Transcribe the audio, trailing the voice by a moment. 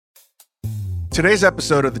Today's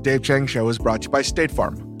episode of The Dave Chang Show is brought to you by State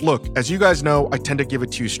Farm. Look, as you guys know, I tend to give it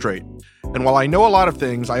to you straight. And while I know a lot of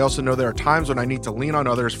things, I also know there are times when I need to lean on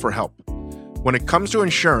others for help. When it comes to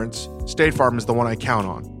insurance, State Farm is the one I count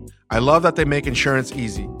on. I love that they make insurance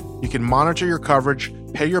easy. You can monitor your coverage,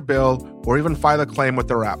 pay your bill, or even file a claim with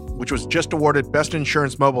their app, which was just awarded Best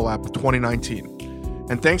Insurance Mobile App of 2019.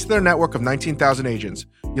 And thanks to their network of 19,000 agents,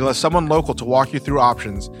 you'll have someone local to walk you through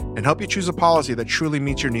options and help you choose a policy that truly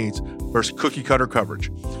meets your needs versus cookie-cutter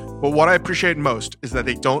coverage. But what I appreciate most is that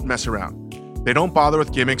they don't mess around. They don't bother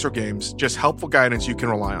with gimmicks or games, just helpful guidance you can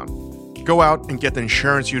rely on. Go out and get the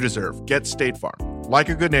insurance you deserve. Get State Farm. Like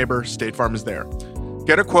a good neighbor, State Farm is there.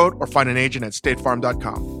 Get a quote or find an agent at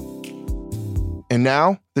statefarm.com. And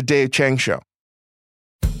now, The Dave Chang Show.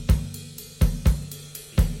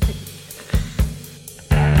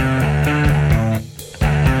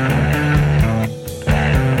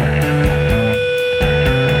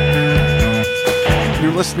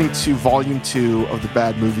 You're listening to Volume 2 of the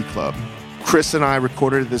Bad Movie Club. Chris and I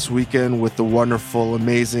recorded this weekend with the wonderful,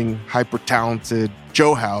 amazing, hyper-talented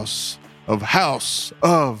Joe House of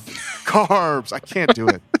Carbs. I can't do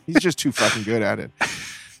it. He's just too fucking good at it.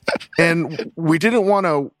 And we didn't want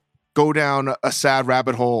to go down a sad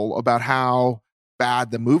rabbit hole about how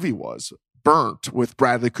bad the movie was. Burnt, with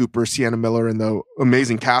Bradley Cooper, Sienna Miller, and the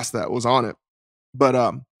amazing cast that was on it. But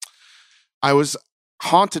I was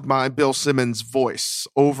haunted by Bill Simmons' voice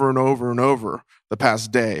over and over and over the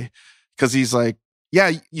past day, because he's like,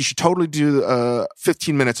 yeah, you should totally do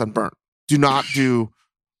 15 minutes on Burnt. Do not do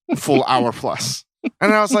full hour plus.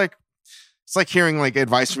 And I was like, it's like hearing like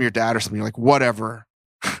advice from your dad or something. You're like, whatever.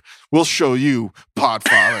 We'll show you,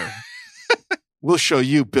 Podfather. We'll show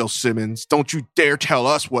you, Bill Simmons. Don't you dare tell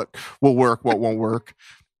us what will work, what won't work.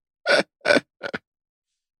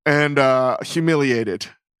 And humiliated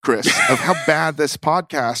Chris of how bad this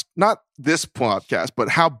podcast, not this podcast, but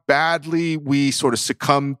how badly we sort of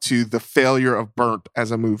succumb to the failure of Burnt as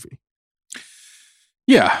a movie.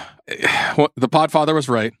 Yeah. Well, the Podfather was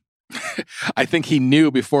right. I think he knew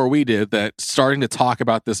before we did that starting to talk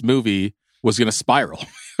about this movie was going to spiral.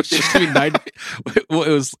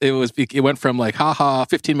 It went from like, haha,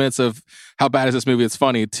 15 minutes of how bad is this movie? It's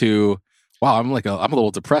funny to, wow, I'm a little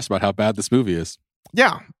depressed about how bad this movie is.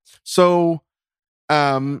 Yeah. So,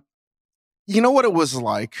 you know what it was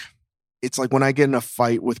like? It's like when I get in a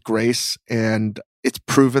fight with Grace and it's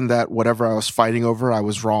proven that whatever I was fighting over, I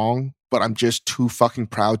was wrong, but I'm just too fucking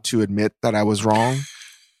proud to admit that I was wrong.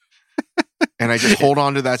 And I just hold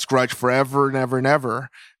on to that grudge forever and ever and ever.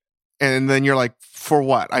 And then you're like, for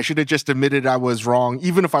what? I should have just admitted I was wrong,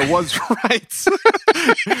 even if I was right.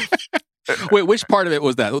 Wait, which part of it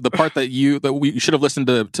was that? The part that we should have listened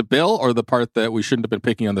to Bill, or the part that we shouldn't have been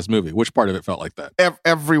picking on this movie? Which part of it felt like that?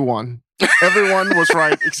 Everyone was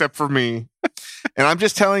right except for me. And I'm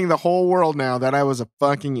just telling the whole world now that I was a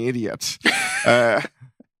fucking idiot. My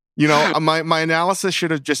analysis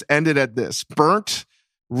should have just ended at this. Burnt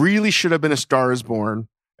really should have been A Star Is Born,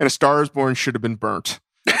 and A Star Is Born should have been burnt.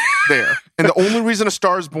 There. And the only reason A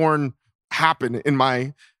Star Is Born happened in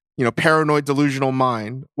my, paranoid delusional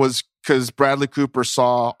mind was because Bradley Cooper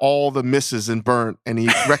saw all the misses in Burnt and he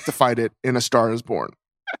rectified it in A Star Is Born.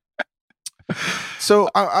 So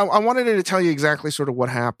I wanted to tell you exactly sort of what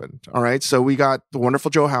happened. All right. So we got the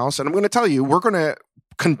wonderful Joe House, and I'm going to tell you, we're going to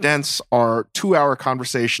condense our 2-hour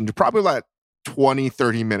conversation to probably like 20,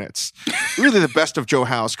 30 minutes. Really the best of Joe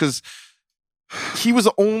House, because he was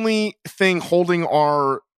the only thing holding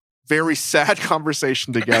our very sad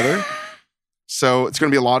conversation together. So it's going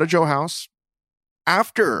to be a lot of Joe House.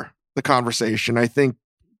 After the conversation, I think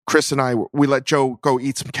Chris and I, we let Joe go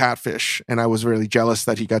eat some catfish, and I was really jealous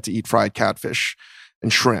that he got to eat fried catfish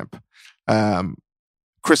and shrimp.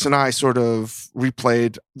 Chris and I sort of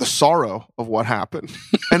replayed the sorrow of what happened.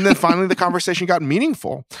 And then finally the conversation got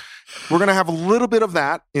meaningful. We're going to have a little bit of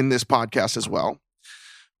that in this podcast as well.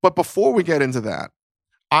 But before we get into that,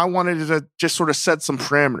 I wanted to just sort of set some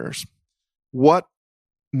parameters. What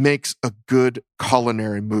makes a good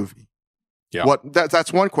culinary movie? Yeah.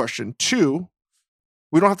 That's one question. 2,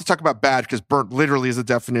 we don't have to talk about bad, because Burnt literally is the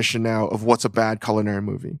definition now of what's a bad culinary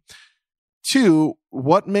movie. 2,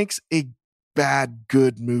 what makes a bad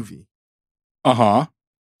good movie? Uh-huh.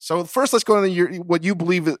 So first, let's go into what you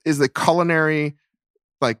believe is the culinary,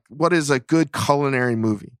 like what is a good culinary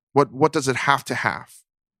movie? What does it have to have?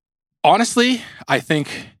 Honestly, I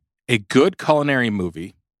think a good culinary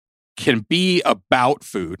movie can be about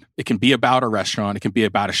food. It can be about a restaurant. It can be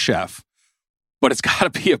about a chef. But it's got to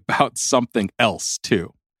be about something else,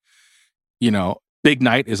 too. Big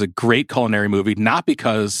Night is a great culinary movie, not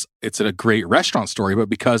because it's a great restaurant story, but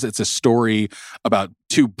because it's a story about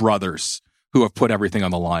two brothers who have put everything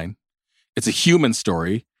on the line. It's a human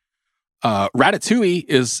story. Ratatouille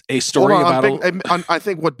is a story about... I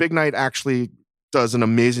think what Big Night actually does an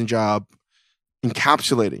amazing job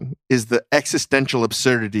encapsulating is the existential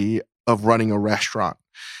absurdity of running a restaurant.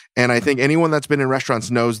 And I think anyone that's been in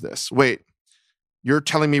restaurants knows this. Wait, you're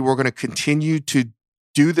telling me we're going to continue to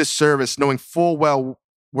do this service knowing full well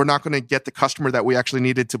we're not going to get the customer that we actually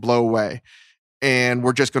needed to blow away. And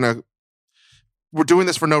we're doing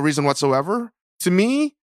this for no reason whatsoever? To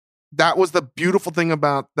me, that was the beautiful thing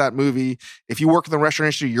about that movie. If you work in the restaurant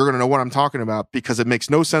industry, you're going to know what I'm talking about because it makes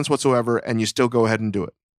no sense whatsoever and you still go ahead and do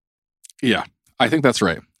it. Yeah, I think that's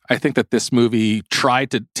right. I think that this movie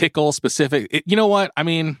tried to tickle specific... you know what? I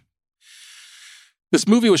mean, this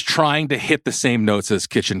movie was trying to hit the same notes as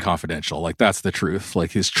Kitchen Confidential. Like, that's the truth.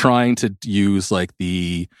 Like, he's trying to use, like,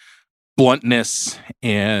 the bluntness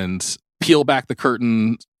and peel back the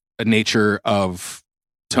curtain nature of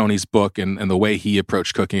Tony's book and the way he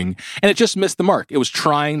approached cooking. And it just missed the mark. It was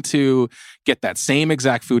trying to get that same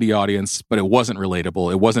exact foodie audience, but it wasn't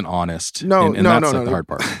relatable. It wasn't honest. No, that's the hard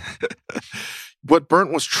part. What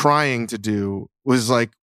Burnt was trying to do was like,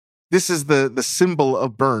 this is the symbol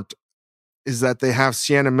of Burnt, is that they have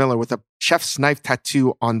Sienna Miller with a chef's knife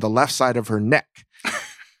tattoo on the left side of her neck.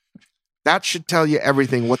 That should tell you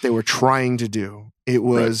everything what they were trying to do. It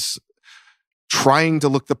was trying to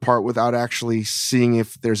look the part without actually seeing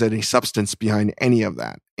if there's any substance behind any of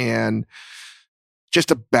that. And just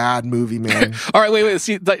a bad movie, man. All right, wait.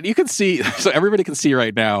 See, you can see, so everybody can see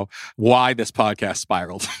right now why this podcast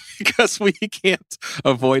spiraled because we can't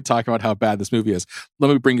avoid talking about how bad this movie is. Let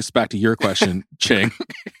me bring us back to your question, Chang.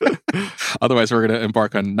 Otherwise, we're going to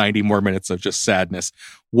embark on 90 more minutes of just sadness.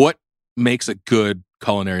 What makes a good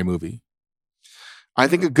culinary movie? I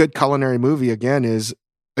think a good culinary movie, again,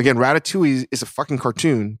 Ratatouille is a fucking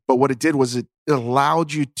cartoon, but what it did was it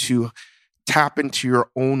allowed you to tap into your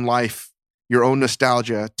own life, your own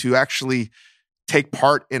nostalgia, to actually take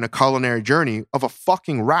part in a culinary journey of a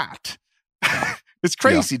fucking rat. It's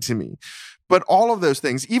crazy to me. But all of those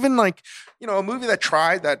things, even like, a movie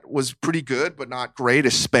that was pretty good, but not great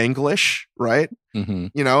is Spanglish, right?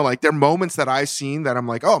 Mm-hmm. Like there are moments that I've seen that I'm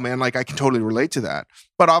like, oh man, like I can totally relate to that.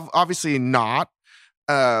 But obviously not.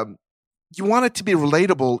 You want it to be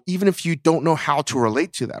relatable, even if you don't know how to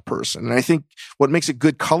relate to that person. And I think what makes a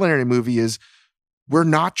good culinary movie is we're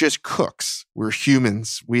not just cooks. We're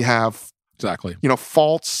humans. We have exactly,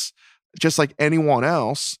 faults just like anyone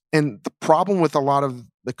else. And the problem with a lot of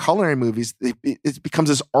the culinary movies, it becomes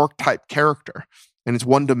this archetype character and it's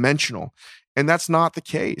one dimensional. And that's not the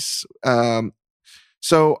case.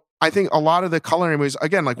 So I think a lot of the culinary movies,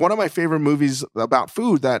 again, like one of my favorite movies about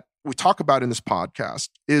food that we talk about in this podcast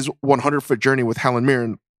is 100-Foot Journey with Helen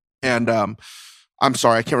Mirren. And I'm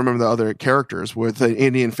sorry, I can't remember the other characters, with an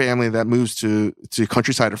Indian family that moves to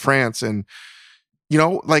countryside of France. And,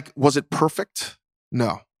 was it perfect?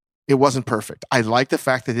 No, it wasn't perfect. I like the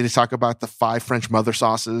fact that they talk about the 5 French mother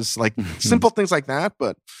sauces, like simple things like that.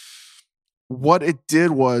 But what it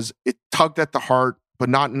did was it tugged at the heart, but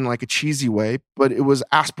not in like a cheesy way, but it was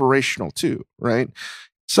aspirational too, right?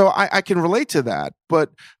 So I can relate to that.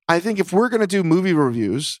 But I think if we're going to do movie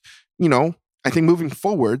reviews, I think moving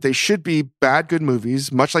forward, they should be bad, good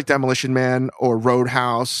movies, much like Demolition Man or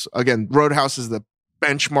Roadhouse. Again, Roadhouse is the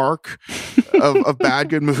benchmark of bad,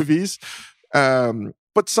 good movies.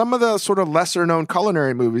 But some of the sort of lesser known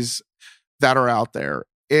culinary movies that are out there,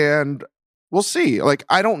 and we'll see. Like,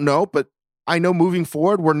 I don't know, but I know moving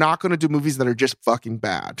forward, we're not going to do movies that are just fucking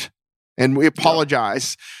bad. And we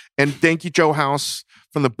apologize. And thank you, Joe House,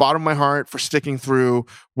 from the bottom of my heart for sticking through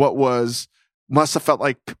what must have felt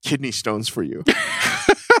like kidney stones for you.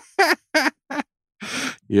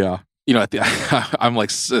 Yeah. I'm like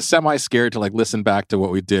semi scared to like listen back to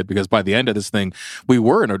what we did, because by the end of this thing, we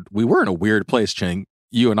were in a weird place, Chang.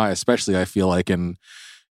 You and I, especially, I feel like, and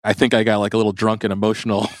I think I got like a little drunk and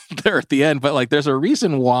emotional there at the end, but like there's a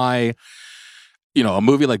reason why, a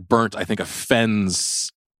movie like Burnt, I think,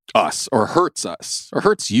 offends us or hurts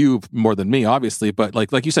you more than me, obviously. But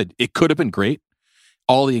like you said, it could have been great.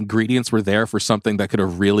 All the ingredients were there for something that could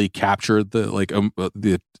have really captured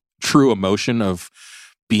the true emotion of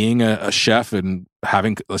being a chef and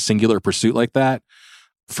having a singular pursuit like that.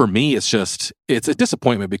 For me, it's a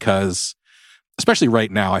disappointment, because especially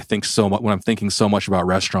right now, I think so much when I'm thinking so much about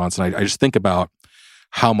restaurants, and I just think about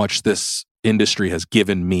how much this industry has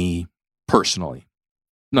given me personally.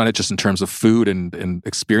 Not just in terms of food and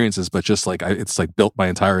experiences, but just like it's like built my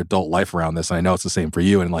entire adult life around this. And I know it's the same for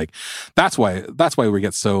you. And like that's why we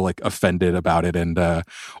get so like offended about it, and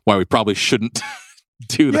why we probably shouldn't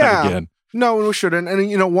do that again. No, we shouldn't.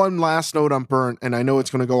 And, one last note on Burnt, and I know it's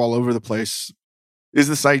going to go all over the place, is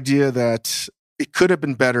this idea that it could have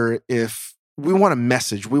been better if we want a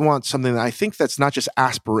message. We want something that I think that's not just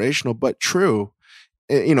aspirational, but true.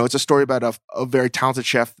 It's a story about a very talented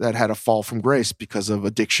chef that had a fall from grace because of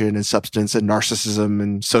addiction and substance and narcissism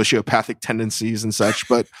and sociopathic tendencies and such.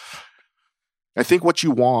 But I think what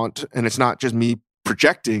you want, and it's not just me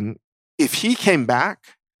projecting, if he came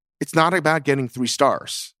back, it's not about getting 3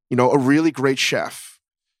 stars. A really great chef,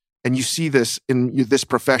 and you see this in this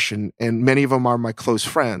profession, and many of them are my close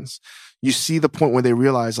friends. You see the point where they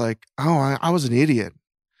realize, like, oh, I was an idiot.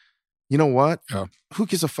 You know what? Yeah. Who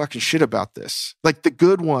gives a fucking shit about this? Like the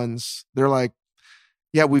good ones, they're like,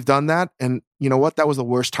 yeah, we've done that. And you know what? That was the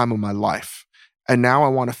worst time of my life. And now I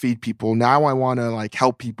want to feed people. Now I want to like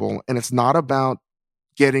help people. And it's not about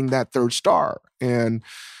getting that 3rd star. And,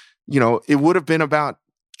 it would have been about,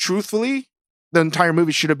 truthfully, the entire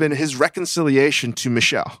movie should have been his reconciliation to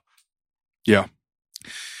Michelle. Yeah.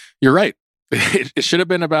 You're right. It should have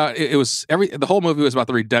been about, the whole movie was about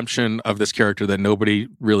the redemption of this character that nobody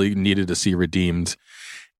really needed to see redeemed.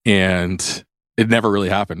 And it never really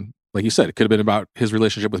happened. Like you said, it could have been about his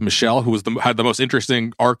relationship with Michelle, who had the most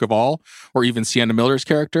interesting arc of all, or even Sienna Miller's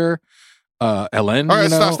character, Ellen. All right,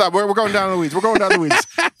 stop. We're going down the weeds.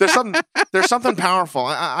 There's something powerful.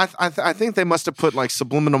 I think they must have put like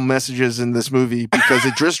subliminal messages in this movie because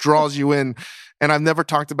it just draws you in. And I've never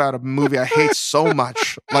talked about a movie I hate so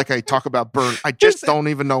much like I talk about Burnt. I just don't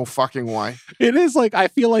even know fucking why. It is like, I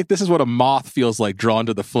feel like this is what a moth feels like drawn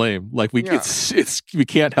to the flame. Like we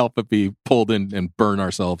can't help but be pulled in and burn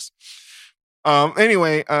ourselves.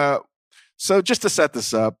 Anyway, so just to set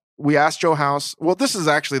this up, we asked Joe House. Well, this is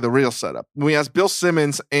actually the real setup. We asked Bill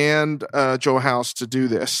Simmons and Joe House to do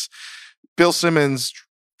this. Bill Simmons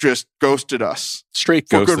just ghosted us. Straight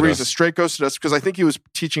for ghosted good reason. us. Straight ghosted us because I think he was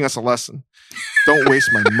teaching us a lesson. Don't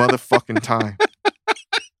waste my motherfucking time.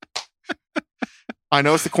 I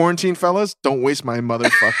know it's the quarantine, fellas. Don't waste my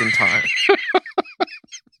motherfucking time.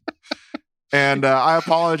 And I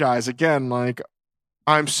apologize again. Like,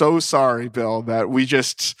 I'm so sorry, Bill, that we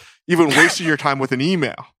just even wasted your time with an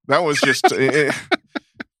email. That was just,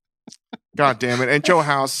 God damn it. And Joe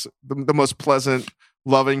House, the most pleasant,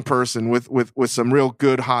 loving person with some real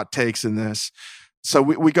good hot takes in this. So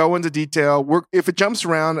we go into detail. If it jumps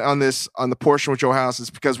around on the portion with Joe House,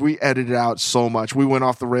 it's because we edited out so much. We went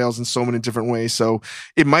off the rails in so many different ways. So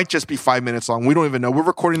it might just be 5 minutes long. We don't even know. We're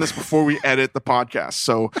recording this before we edit the podcast.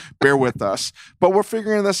 So bear with us. But we're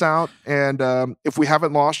figuring this out. And if we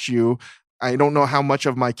haven't lost you, I don't know how much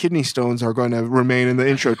of my kidney stones are going to remain in the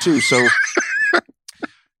intro too. So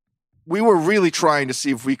we were really trying to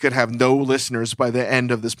see if we could have no listeners by the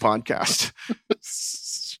end of this podcast.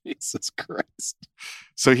 Jesus Christ.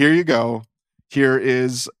 So here you go. Here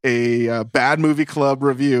is a Bad Movie Club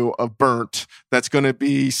review of Burnt. That's going to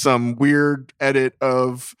be some weird edit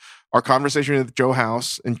of our conversation with Joe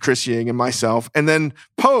House and Chris Ying and myself. And then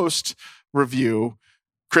post review,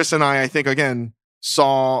 Chris and I think, again,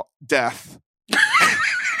 saw death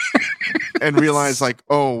and realized like,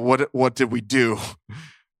 oh, what did we do?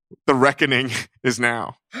 The reckoning is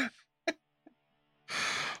now.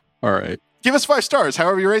 All right. Give us 5 stars,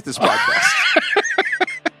 however you rate this podcast.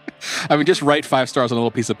 I mean, just write 5 stars on a little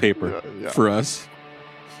piece of paper for us.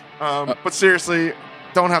 But seriously,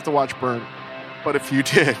 don't have to watch Burnt. But if you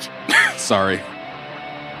did, sorry.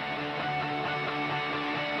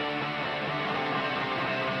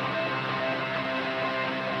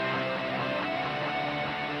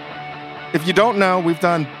 If you don't know, we've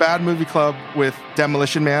done Bad Movie Club with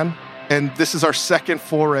Demolition Man, and this is our second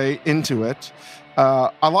foray into it.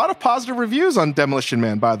 A lot of positive reviews on Demolition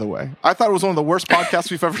Man, by the way. I thought it was one of the worst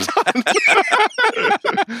podcasts we've ever done.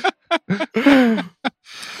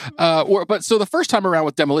 But so the first time around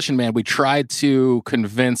with Demolition Man, we tried to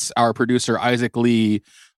convince our producer, Isaac Lee,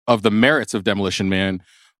 of the merits of Demolition Man.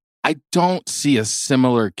 I don't see a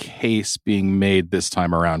similar case being made this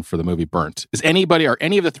time around for the movie Burnt. Are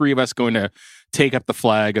any of the 3 of us going to take up the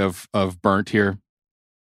flag of Burnt here?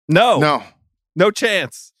 No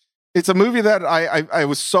chance. It's a movie that I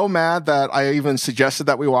was so mad that I even suggested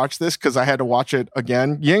that we watch this because I had to watch it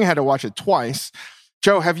again. Ying had to watch it twice.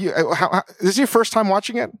 Joe, have you? This is your first time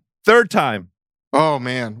watching it? 3rd time. Oh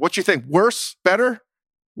man, what you think? Worse? Better?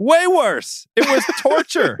 Way worse. It was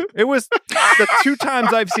torture. It was the 2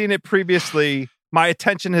 times I've seen it previously. My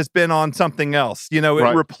attention has been on something else. It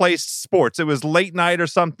replaced sports. It was late night or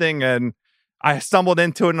something, and I stumbled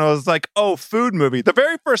into it and I was like, oh, food movie. The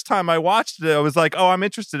very first time I watched it, I was like, oh, I'm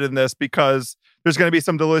interested in this because there's going to be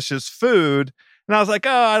some delicious food. And I was like,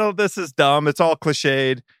 this is dumb. It's all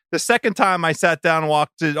cliched. The second time I sat down and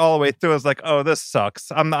watched it all the way through, I was like, oh, this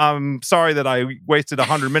sucks. I'm sorry that I wasted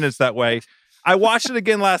 100 minutes that way. I watched it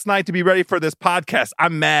again last night to be ready for this podcast.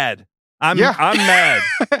 I'm mad. I'm mad.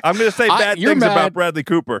 I'm going to say bad things about Bradley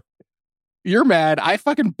Cooper. You're mad. I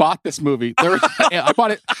fucking bought this movie. I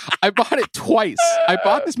bought it twice. I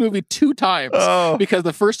bought this movie 2 times because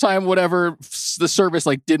the first time, whatever, the service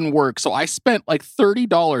didn't work. So I spent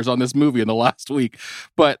 $30 on this movie in the last week.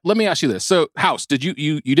 But let me ask you this. So, House, did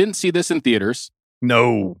you didn't see this in theaters?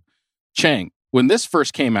 No. Chang, when this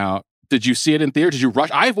first came out, did you see it in theater? Did you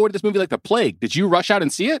rush? I avoided this movie like the plague. Did you rush out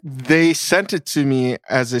and see it? They sent it to me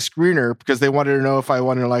as a screener because they wanted to know if I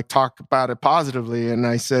wanted to talk about it positively. And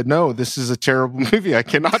I said, no, this is a terrible movie. I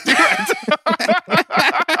cannot do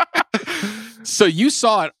it. So you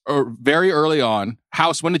saw it very early on.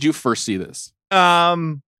 House, when did you first see this?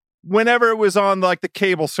 Whenever it was on the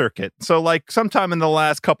cable circuit. So sometime in the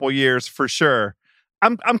last couple years for sure.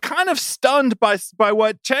 I'm kind of stunned by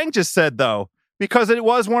what Chang just said though. Because it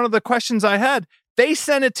was one of the questions I had. They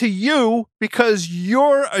sent it to you because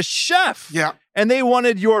you're a chef. Yeah. And they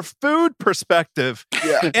wanted your food perspective.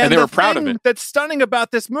 Yeah. And they were proud of it. That's stunning about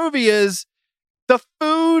this movie is the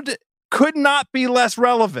food could not be less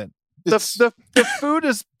relevant. The food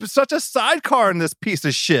is such a sidecar in this piece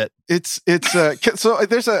of shit. So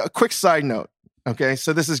there's a quick side note. Okay.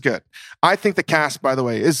 So this is good. I think the cast, by the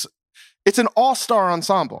way, it's an all-star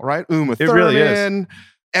ensemble, right? Uma Thurman. Really is.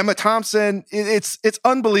 Emma Thompson, it's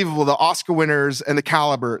unbelievable, the Oscar winners and the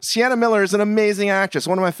caliber. Sienna Miller is an amazing actress,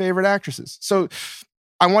 one of my favorite actresses. So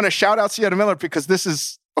I want to shout out Sienna Miller because this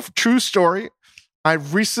is a true story. I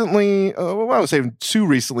recently, I would say 2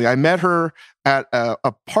 recently, I met her at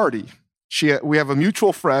a party. We have a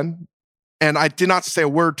mutual friend, and I did not say a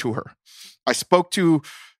word to her. I spoke to,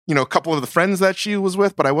 a couple of the friends that she was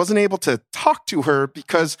with, but I wasn't able to talk to her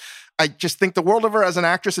because I just think the world of her as an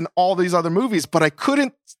actress in all these other movies, but I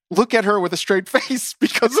couldn't look at her with a straight face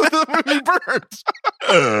because of the movie Burnt.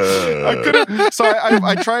 I couldn't. So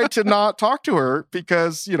I tried to not talk to her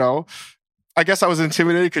because, I guess I was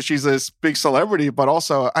intimidated because she's this big celebrity, but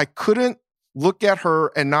also I couldn't look at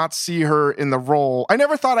her and not see her in the role. I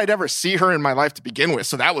never thought I'd ever see her in my life to begin with,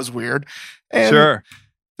 so that was weird. And sure.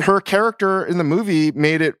 Her character in the movie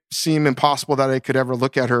made it seem impossible that I could ever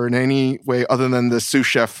look at her in any way other than the sous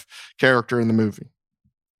chef character in the movie.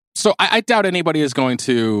 So I doubt anybody is going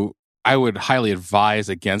to. I would highly advise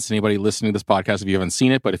against anybody listening to this podcast if you haven't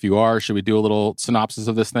seen it. But if you are, should we do a little synopsis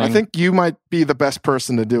of this thing? I think you might be the best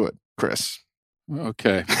person to do it, Chris.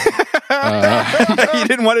 Okay. You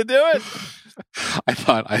didn't want to do it? I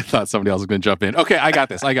thought somebody else was going to jump in. Okay, I got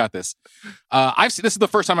this. This is the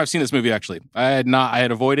first time I've seen this movie. Actually, I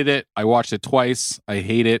had avoided it. I watched it twice. I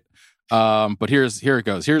hate it. But here it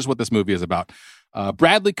goes. Here's what this movie is about.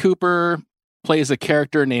 Bradley Cooper plays a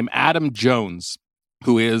character named Adam Jones,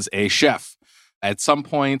 who is a chef. At some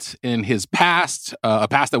point in his past, a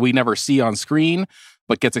past that we never see on screen,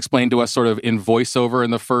 but gets explained to us sort of in voiceover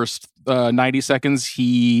in the first 90 seconds.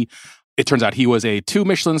 It turns out he was a 2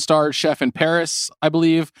 Michelin star chef in Paris, I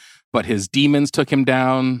believe, but his demons took him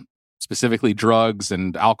down, specifically drugs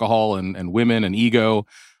and alcohol and women and ego.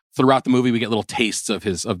 Throughout the movie, we get little tastes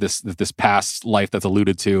of this past life that's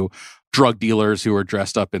alluded to. Drug dealers who are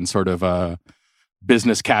dressed up in sort of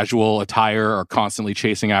business casual attire are constantly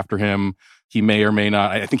chasing after him. He may or may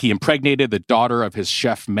not. I think he impregnated the daughter of his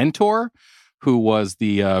chef mentor, who was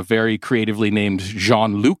the very creatively named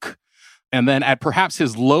Jean-Luc. And then at perhaps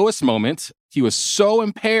his lowest moment, he was so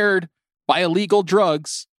impaired by illegal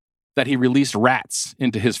drugs that he released rats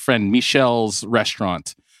into his friend Michel's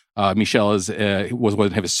restaurant. Michel was one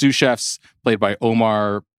of his sous chefs, played by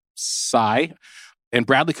Omar Sy. And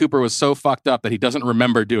Bradley Cooper was so fucked up that he doesn't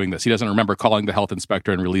remember doing this. He doesn't remember calling the health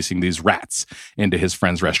inspector and releasing these rats into his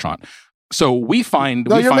friend's restaurant. So we find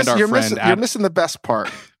our friend. You're missing the best part.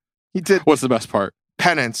 He did. What's the best part?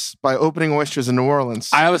 Penance by opening oysters in New Orleans.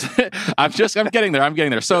 I'm getting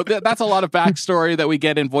there. So that's a lot of backstory that we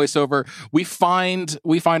get in voiceover. We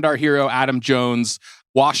find our hero Adam Jones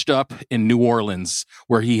washed up in New Orleans,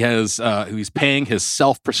 where he's paying his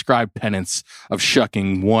self-prescribed penance of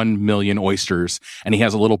shucking 1 million oysters, and he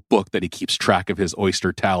has a little book that he keeps track of his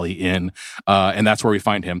oyster tally in, and that's where we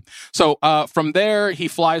find him. So from there, he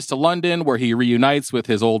flies to London, where he reunites with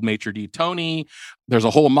his old maitre d' Tony. There's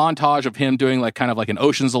a whole montage of him doing kind of like an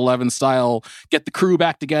Ocean's 11 style, get the crew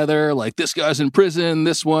back together. Like, this guy's in prison.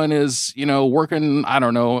 This one is, working, I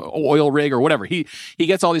don't know, oil rig or whatever. He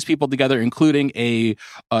gets all these people together, including a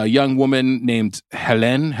young woman named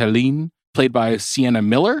Helene, played by Sienna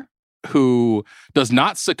Miller, who does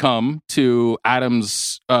not succumb to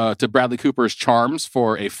Bradley Cooper's charms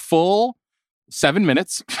for a full 7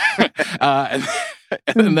 minutes,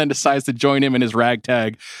 and then decides to join him and his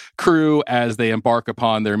ragtag crew as they embark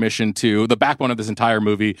upon their mission to the backbone of this entire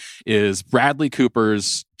movie is Bradley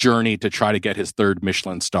Cooper's journey to try to get his 3rd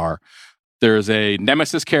Michelin star. There's a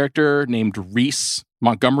nemesis character named Reese,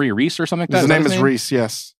 Montgomery Reese or something like that. His name is Reese,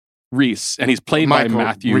 yes. Reese, and he's played by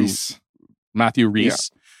Matthew Reese. Matthew Reese.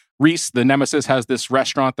 Yeah. Reese, the nemesis, has this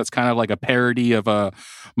restaurant that's kind of like a parody of a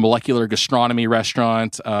molecular gastronomy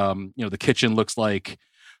restaurant. The kitchen looks like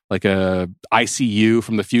a ICU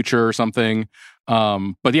from the future or something.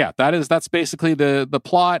 But yeah, that's basically the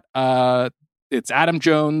plot. It's Adam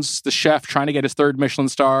Jones, the chef, trying to get his 3rd Michelin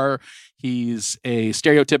star. He's a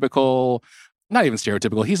stereotypical, not even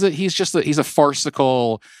stereotypical. He's a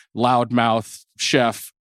farcical, loudmouth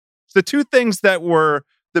chef. The two things that were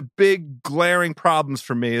the big glaring problems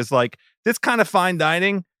for me is like this kind of fine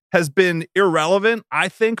dining has been irrelevant, I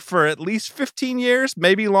think, for at least 15 years,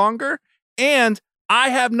 maybe longer. And I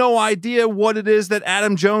have no idea what it is that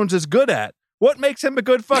Adam Jones is good at. What makes him a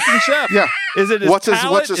good fucking chef? Yeah. Is it his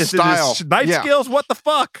palate? What's his style? It his knife skills? What the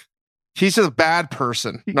fuck? He's a bad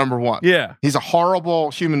person, number one. Yeah. He's a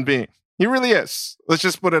horrible human being. He really is. Let's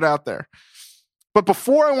just put it out there. But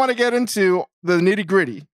before I want to get into the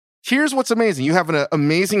nitty-gritty, here's what's amazing. You have an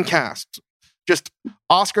amazing cast. Just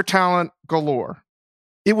Oscar talent galore.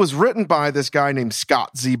 It was written by this guy named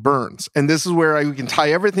Scott Z. Burns. And this is where we can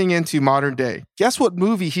tie everything into modern day. Guess what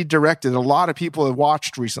movie he directed a lot of people have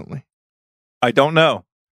watched recently? I don't know.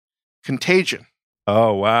 Contagion.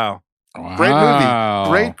 Oh, wow. Great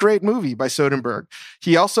movie. Great movie by Soderbergh.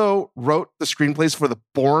 He also wrote the screenplays for The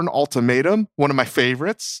Bourne Ultimatum, one of my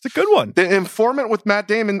favorites. It's a good one. The Informant with Matt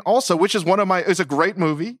Damon also, which is is a great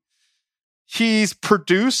movie. He's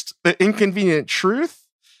produced The Inconvenient Truth.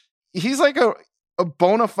 He's like a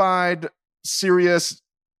bona fide, serious,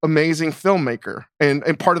 amazing filmmaker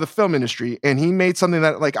and part of the film industry. And he made something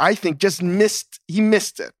that, like, I think he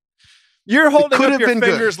missed it. You're holding up your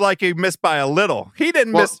fingers like he missed by a little. He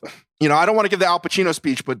didn't miss. I don't want to give the Al Pacino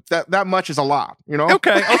speech, but that much is a lot,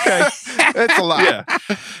 Okay. It's a lot.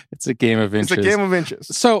 Yeah. It's a game of inches. It's a game of inches.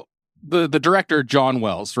 So the director, John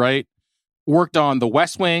Wells, right, worked on The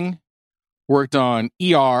West Wing, worked on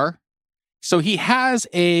ER. So he has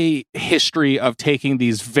a history of taking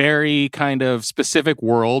these very kind of specific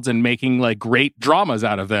worlds and making like great dramas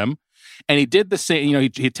out of them. And he did the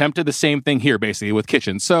same, he attempted the same thing here basically with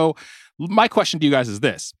Kitchen. So my question to you guys is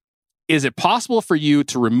this. Is it possible for you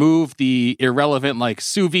to remove the irrelevant, like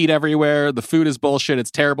sous vide everywhere, the food is bullshit,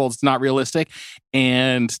 it's terrible, it's not realistic,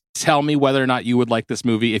 and tell me whether or not you would like this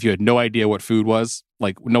movie if you had no idea what food was,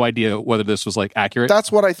 like no idea whether this was like accurate?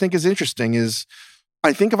 That's what I think is interesting is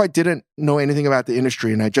I think if I didn't know anything about the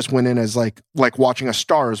industry and I just went in as like watching A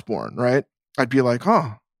Star Is Born, right? I'd be like,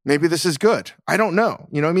 maybe this is good. I don't know.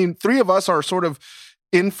 Three of us are sort of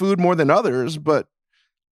in food more than others, but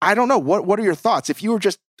I don't know. What are your thoughts? If you were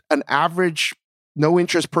just an average, no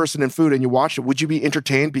interest person in food and you watched it, would you be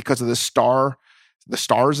entertained because of the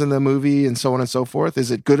stars in the movie and so on and so forth?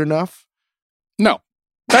 Is it good enough? No.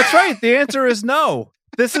 That's right. The answer is no.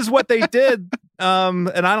 This is what they did. And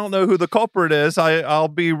I don't know who the culprit is. I'll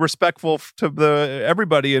be respectful to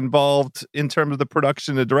everybody involved in terms of the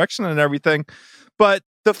production, the direction and everything. But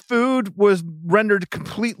the food was rendered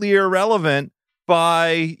completely irrelevant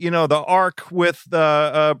by, the arc with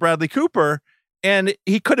Bradley Cooper. And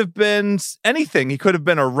he could have been anything. He could have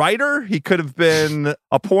been a writer. He could have been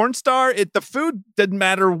a porn star. The food didn't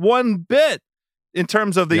matter one bit in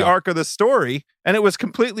terms of the arc of the story. And it was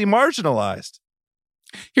completely marginalized.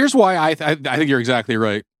 Here's why I think you're exactly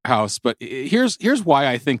right, House. But here's why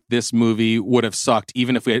I think this movie would have sucked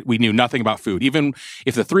even if we knew nothing about food. Even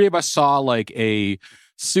if the three of us saw like a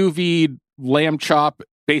sous vide lamb chop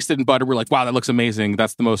basted in butter, we're like, wow, that looks amazing.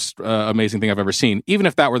 That's the most amazing thing I've ever seen. Even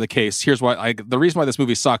if that were the case, here's why the reason why this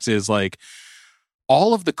movie sucks is like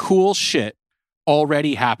all of the cool shit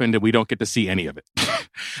already happened and we don't get to see any of it.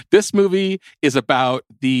 This movie is about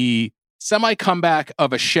the semi-comeback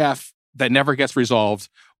of a chef that never gets resolved.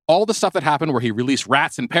 All the stuff that happened where he released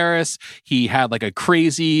rats in Paris, he had like a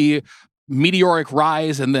crazy meteoric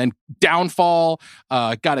rise and then downfall,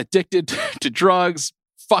 got addicted to drugs,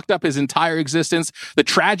 fucked up his entire existence. The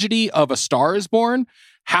tragedy of A Star Is Born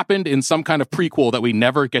happened in some kind of prequel that we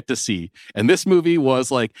never get to see. And this movie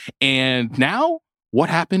was like, and now what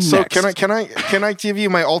happened next? So can I give you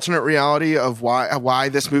my alternate reality of why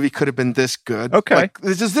this movie could have been this good? Okay. Like,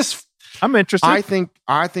 this I'm interested. I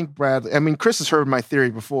think Bradley, Chris has heard my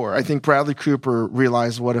theory before. I think Bradley Cooper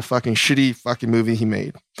realized what a fucking shitty fucking movie he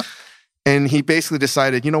made. And he basically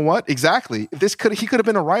decided, you know what? Exactly. He could have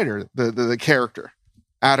been a writer, the character,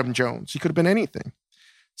 Adam Jones. He could have been anything.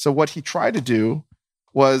 So what he tried to do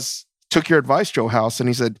was took your advice, Joe House, and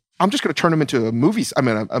he said, I'm just going to turn him into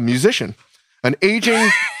a musician, an aging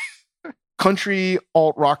country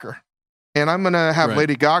alt rocker. And I'm going to have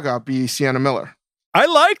Lady Gaga be Sienna Miller. I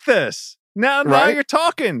like this. Now you're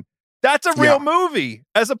talking. That's a real movie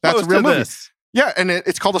as opposed to this. Yeah, and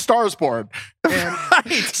it's called A Star Is Born. And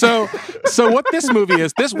So what this movie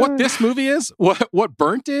is, what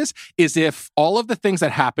Burnt is if all of the things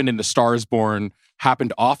that happened in The Star Is Born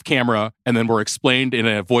happened off camera and then were explained in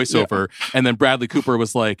a voiceover, and then Bradley Cooper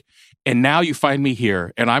was like, and now you find me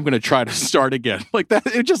here, and I'm going to try to start again. Like that,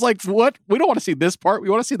 it's just like, what? We don't want to see this part. We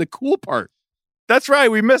want to see the cool part. That's right.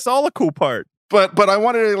 We miss all the cool part. But I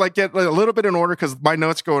wanted to get a little bit in order because my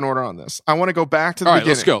notes go in order on this. I want to go back to the beginning.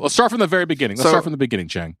 Let's go. Let's start from the very beginning. Let's start from the beginning,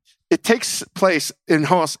 Chang. It takes place in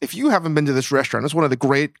House. If you haven't been to this restaurant, it's one of the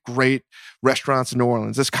great, great restaurants in New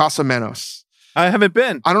Orleans. It's Casa Menos. I haven't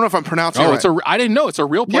been. I don't know if I'm pronouncing it right. I didn't know. It's a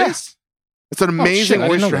real place? Yeah. It's an amazing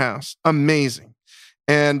oyster house. Amazing.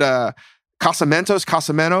 And Casa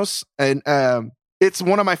Menos. And it's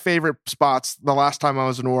one of my favorite spots the last time I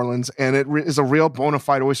was in New Orleans, and it is a real bona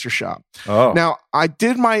fide oyster shop. Oh. Now, I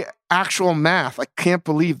did my actual math. I can't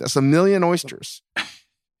believe this. 1 million oysters.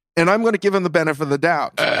 And I'm going to give him the benefit of the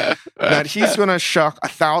doubt that he's going to shuck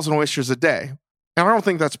 1,000 oysters a day. And I don't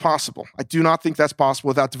think that's possible. I do not think that's possible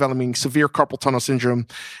without developing severe carpal tunnel syndrome.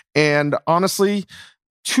 And honestly,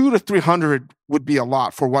 200 to 300 would be a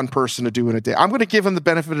lot for one person to do in a day. I'm going to give him the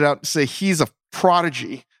benefit of the doubt and say he's a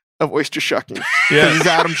prodigy of oyster shucking. Yeah, he's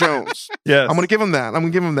Adam Jones. Yes. I'm going to give him that.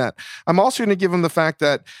 I'm also going to give him the fact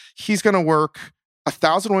that he's going to work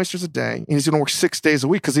 1,000 oysters a day, and he's going to work 6 days a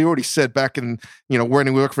week because he already said back in, when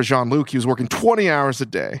he worked for Jean-Luc, he was working 20 hours a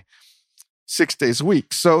day, 6 days a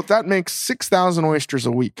week. So that makes 6,000 oysters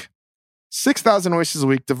a week. 6,000 oysters a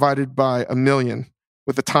week divided by 1 million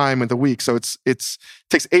with the time and the week. So it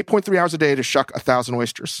takes 8.3 hours a day to shuck 1,000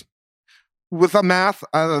 oysters. With the math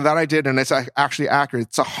that I did, and it's actually accurate,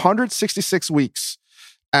 it's 166 weeks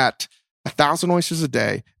at 1,000 oysters a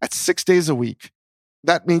day at 6 days a week.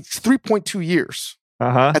 That means 3.2 years.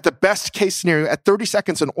 At the best case scenario, at 30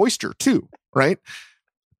 seconds an oyster too, right?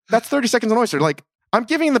 That's 30 seconds an oyster. Like, I'm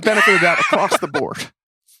giving the benefit of that across the board.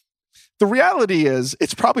 The reality is,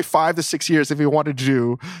 it's probably 5 to 6 years if you wanted to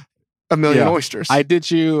do 1 million oysters. I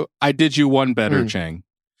did you one better, Chang.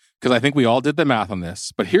 Because I think we all did the math on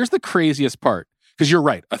this. But here's the craziest part. Because you're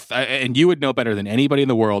right. And you would know better than anybody in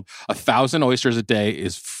the world. 1,000 oysters a day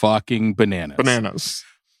is fucking bananas.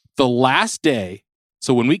 The last day,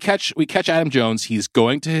 so when we catch Adam Jones, he's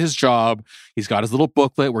going to his job. He's got his little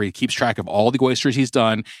booklet where he keeps track of all the oysters he's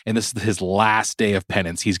done. And this is his last day of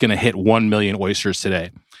penance. He's going to hit 1 million oysters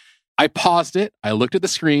today. I paused it. I looked at the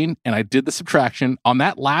screen and I did the subtraction. On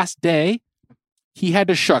that last day, he had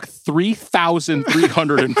to shuck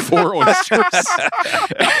 3,304 oysters.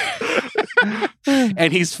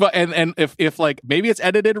 And if like, maybe it's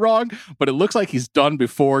edited wrong, but it looks like he's done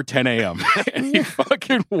before 10 a.m. And he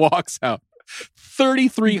fucking walks out.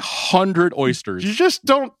 3,300 oysters.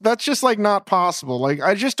 That's just like not possible. Like,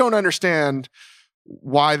 I just don't understand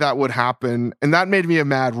why that would happen. And that made me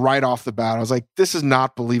mad right off the bat. I was like, this is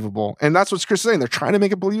not believable. And that's what Chris is saying. They're trying to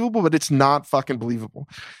make it believable, but it's not fucking believable.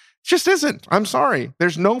 It just isn't. I'm sorry.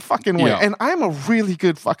 There's no fucking way. Yeah. And I'm a really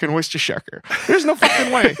good fucking oyster shucker. There's no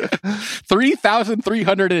fucking way.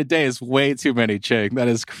 3,300 in a day is way too many, Chang. That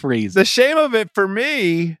is crazy. The shame of it for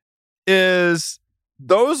me is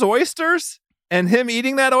those oysters and him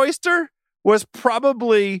eating that oyster was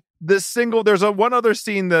probably there's one other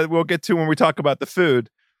scene that we'll get to when we talk about the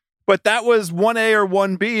food. But that was 1A or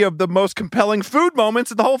 1B of the most compelling food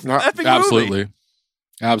moments in the whole effing movie.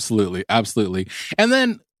 Absolutely. And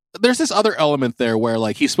then there's this other element there where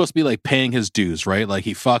like he's supposed to be like paying his dues, right? Like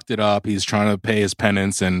he fucked it up. He's trying to pay his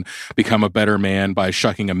penance and become a better man by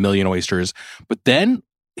shucking 1 million oysters. But then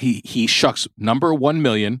he shucks number 1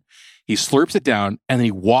 million. He slurps it down and then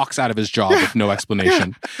he walks out of his job with no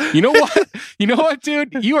explanation. You know what? You know what,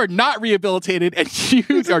 dude? You are not rehabilitated and you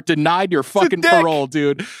are denied your fucking parole,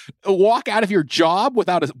 dude. Walk out of your job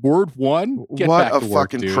without a word one. Get back to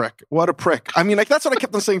work, fucking dude. Prick. What a prick. I mean, like, that's what I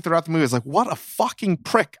kept on saying throughout the movie. It's like, what a fucking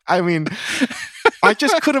prick. I mean, I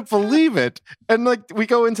just couldn't believe it. And like, we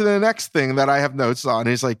go into the next thing that I have notes on.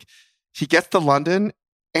 He's like, he gets to London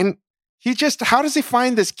and how does he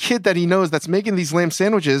find this kid that he knows that's making these lamb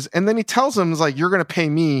sandwiches? And then he tells him, like, you're going to pay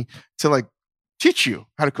me to like teach you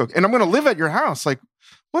how to cook. And I'm going to live at your house. Like,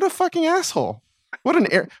 what a fucking asshole. What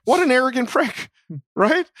an arrogant prick,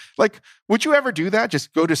 right? Like, would you ever do that?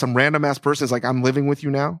 Just go to some random ass person. It's like, I'm living with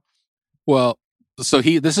you now. Well, so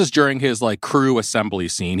this is during his like crew assembly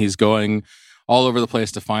scene. He's going all over the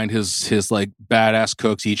place to find his like badass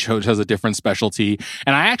cooks. Each has a different specialty.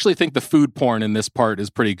 And I actually think the food porn in this part is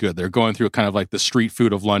pretty good. They're going through kind of like the street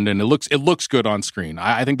food of London. It looks good on screen.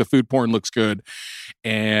 I think the food porn looks good.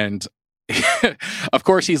 And of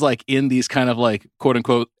course, he's like in these kind of like quote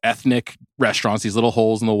unquote ethnic restaurants, these little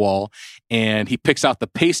holes in the wall, and he picks out the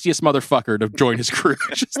pastiest motherfucker to join his crew.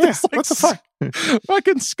 Just this, like, what the fuck?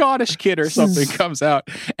 Fucking Scottish kid or something comes out,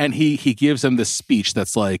 and he gives him this speech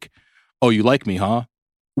that's like, "Oh, you like me, huh?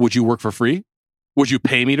 Would you work for free? Would you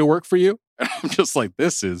pay me to work for you?" And I'm just like,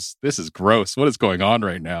 this is gross. What is going on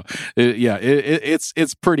right now?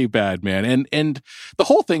 It's pretty bad, man. And the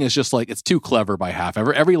whole thing is just like, it's too clever by half.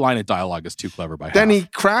 Every line of dialogue is too clever by half. Then he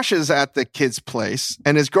crashes at the kid's place,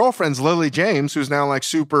 and his girlfriend's Lily James, who's now like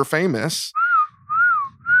super famous.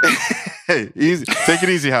 Hey, easy. Take it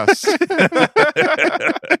easy, house.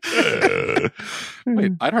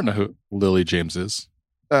 Wait, I don't know who Lily James is.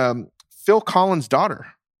 Phil Collins'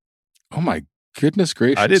 daughter. Oh my goodness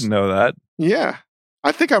gracious. I didn't know that. Yeah.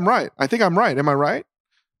 I think I'm right. Am I right?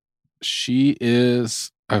 She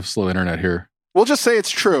is... I have slow internet here. We'll just say it's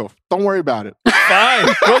true. Don't worry about it.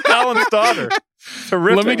 Fine. Phil Collins' daughter.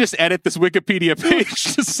 Terrific. Let me just edit this Wikipedia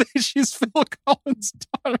page to say she's Phil Collins'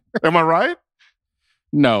 daughter. Am I right?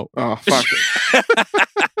 No. Oh, fuck it.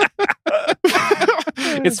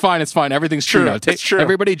 It's fine. Everything's true now. It's true.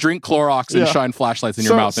 Everybody drink Clorox and shine flashlights in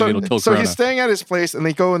your mouth and it'll kill So Corona. he's staying at his place, and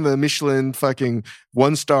they go in the Michelin fucking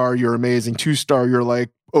 1-star, you're amazing. 2-star, you're like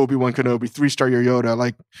Obi-Wan Kenobi. 3-star, you're Yoda.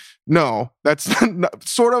 Like, no, that's not,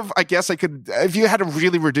 sort of, I guess I could, if you had to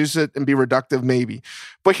really reduce it and be reductive, maybe.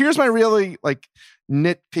 But here's my really like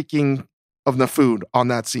nitpicking of the food on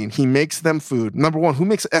that scene. He makes them food. Number one, who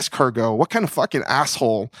makes escargot? What kind of fucking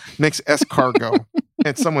asshole makes escargot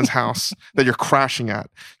at someone's house that you're crashing at?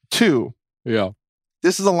 2, Yeah.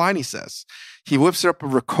 this is a line he says. He whips up a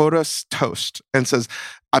ricotta toast and says,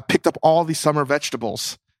 I picked up all these summer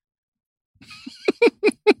vegetables.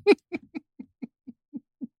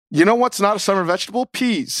 You know what's not a summer vegetable?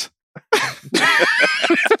 Peas.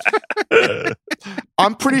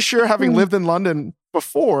 I'm pretty sure, having lived in London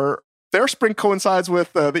before, their spring coincides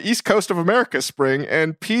with the East Coast of America's spring,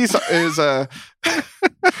 and peas is a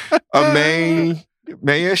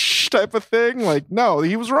Mayish type of thing. Like, no,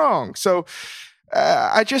 he was wrong. So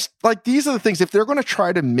I just, like, these are the things. If they're going to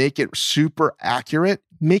try to make it super accurate,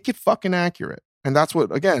 make it fucking accurate. And that's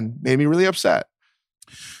what, again, made me really upset.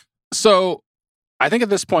 So I think at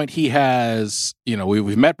this point he has,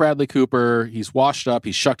 we've met Bradley Cooper. He's washed up.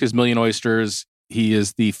 He's shucked his million oysters. He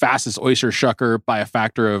is the fastest oyster shucker by a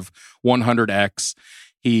factor of 100x.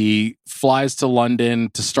 He flies to London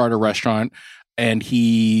to start a restaurant. And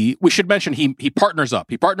we should mention, he partners up.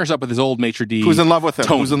 He partners up with his old maitre d'. Who's in love with him.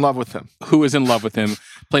 Tony, who is in love with him,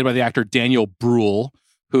 played by the actor Daniel Bruhl,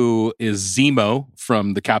 who is Zemo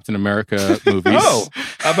from the Captain America movies. Oh,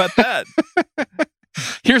 how about that?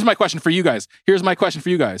 Here's my question for you guys.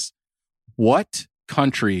 What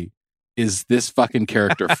country is this fucking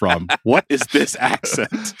character from? What is this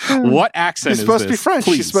accent? What accent is this? He's supposed to be French.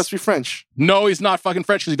 Please. He's supposed to be French. No, he's not fucking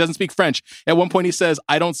French because he doesn't speak French. At one point he says,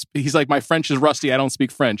 he's like, my French is rusty. I don't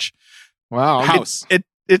speak French. Wow. House.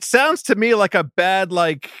 It sounds to me like a bad,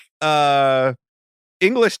 like,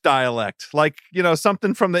 English dialect, like,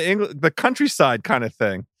 something from the countryside kind of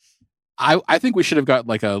thing. I think we should have got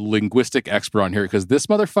like a linguistic expert on here, because this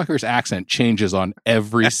motherfucker's accent changes on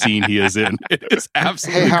every scene he is in. It is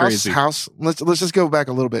absolutely crazy. House. Let's just go back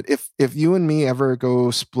a little bit. If you and me ever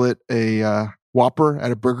go split a Whopper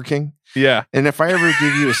at a Burger King, yeah, and if I ever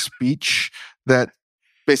give you a speech that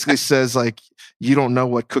basically says, like, you don't know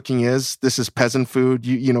what cooking is, this is peasant food,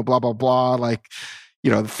 you know, blah blah blah, like,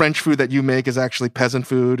 the French food that you make is actually peasant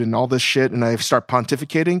food and all this shit, and I start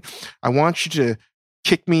pontificating, I want you to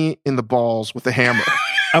kick me in the balls with a hammer.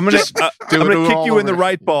 I'm gonna kick you in the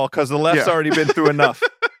right ball because the left's already been through enough.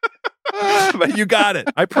 But you got it.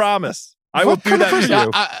 I promise. I will do that for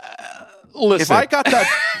you. Listen, if I got that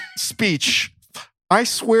speech, I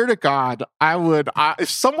swear to God, I would. If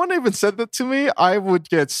someone even said that to me, I would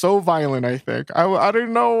get so violent. I think I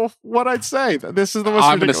don't know what I'd say. This is the most.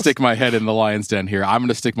 I'm going to stick my head in the lion's den here.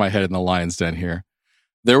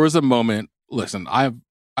 There was a moment. Listen, I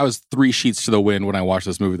was 3 sheets to the wind when I watched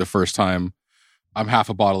this movie the first time. I'm half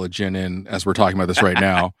a bottle of gin in as we're talking about this right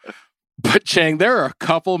now. But Chang, there are a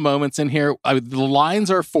couple moments in here. The lines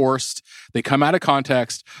are forced. They come out of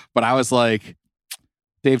context. But I was like,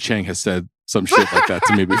 Dave Chang has said some shit like that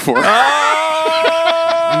to me before.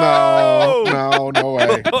 No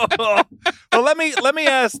way. Well, let me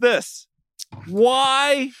ask this.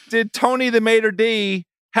 Why did Tony the maitre d'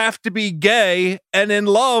 have to be gay and in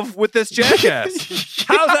love with this jackass?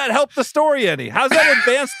 How's that help the story any? How's that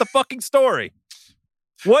advance the fucking story?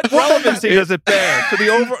 What relevancy does it bear to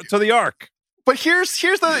the arc? But here's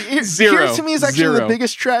to me is actually the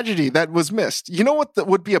biggest tragedy that was missed. You know what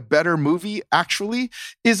would be a better movie, actually,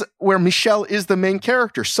 is where Michelle is the main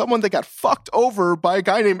character, someone that got fucked over by a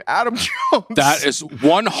guy named Adam Jones. That is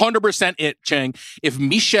 100% it, Chang. If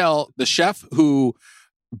Michelle, the chef who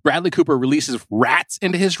Bradley Cooper releases rats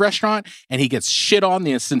into his restaurant and he gets shit on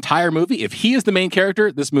this entire movie, if he is the main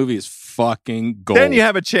character, this movie is fucking gold. Then you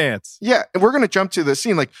have a chance. Yeah, and we're going to jump to the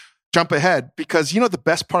scene, jump ahead, because you know the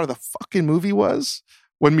best part of the fucking movie was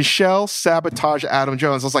when Michelle sabotaged Adam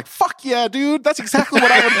Jones. I was like, fuck yeah, dude. That's exactly what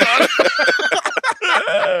I would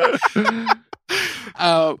have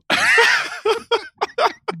done.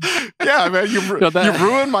 Yeah, man, you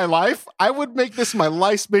ruined my life. I would make this my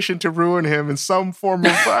life's mission to ruin him in some form or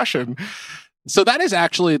fashion. So that is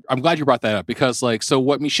actually, I'm glad you brought that up, because so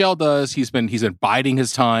what Michelle does, he's been biding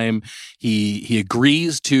his time. He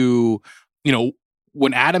agrees to,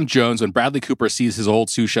 when Bradley Cooper sees his old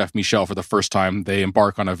sous chef, Michelle, for the first time, they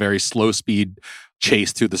embark on a very slow speed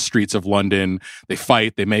chase through the streets of London. They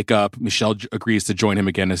fight, they make up. Michelle agrees to join him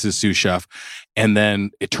again as his sous chef. And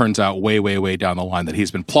then it turns out way, way, way down the line that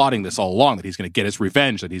he's been plotting this all along, that he's going to get his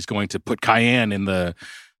revenge, that he's going to put cayenne in the,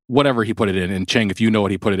 whatever he put it in. And Chang, if you know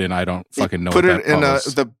what he put it in, I don't fucking know. Put it in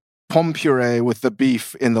the pomme puree with the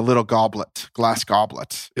beef in the little glass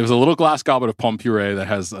goblet. It was a little glass goblet of pomme puree that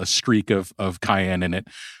has a streak of cayenne in it.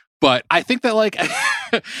 But I think that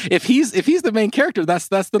if he's the main character, that's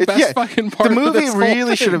the best fucking part. The movie of this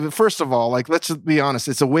really should have. First of all, let's just be honest,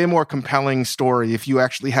 it's a way more compelling story if you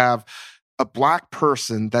actually have a black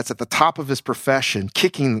person that's at the top of his profession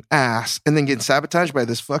kicking ass and then getting sabotaged by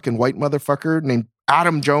this fucking white motherfucker named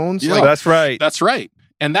Adam Jones. Yeah, that's right. That's right.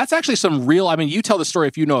 And that's actually some real, you tell the story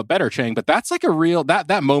if you know it better, Chang, but that's like a real,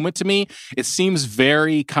 that moment to me, it seems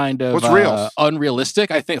very kind of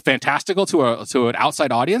unrealistic. I think fantastical to an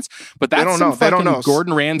outside audience, but that's some fucking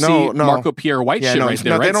Gordon Ramsay, Marco Pierre White shit right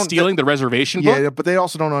there, right? Stealing the reservation book. Yeah, but they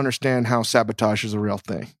also don't understand how sabotage is a real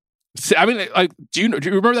thing. Do you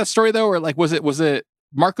remember that story though? Or was it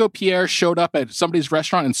Marco Pierre showed up at somebody's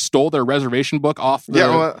restaurant and stole their reservation book off?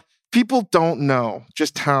 People don't know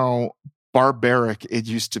just how barbaric it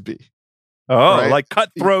used to be. Right? Like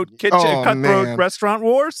cutthroat restaurant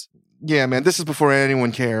wars? Yeah, man, this is before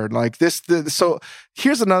anyone cared. So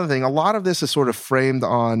here's another thing. A lot of this is sort of framed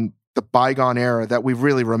on the bygone era that we've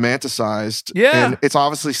really romanticized. Yeah. And it's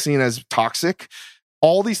obviously seen as toxic.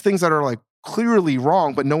 All these things that are clearly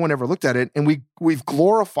wrong, but no one ever looked at it. And we've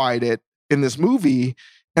glorified it in this movie.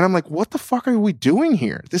 And I'm like, what the fuck are we doing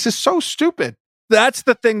here? This is so stupid. That's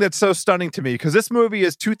the thing that's so stunning to me, because this movie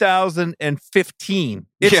is 2015.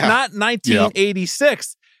 It's not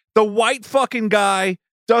 1986. Yep. The white fucking guy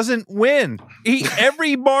doesn't win.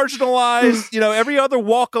 Every marginalized, every other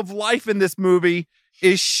walk of life in this movie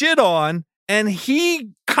is shit on, and he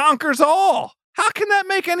conquers all. How can that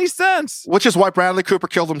make any sense? Which is why Bradley Cooper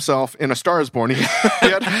killed himself in A Star Is Born. He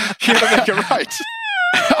had to make it right.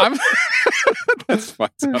 That's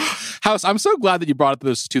fucked up. House, I'm so glad that you brought up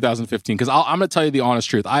this 2015, because I'm going to tell you the honest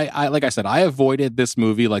truth. I like I said, I avoided this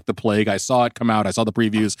movie like the plague. I saw it come out. I saw the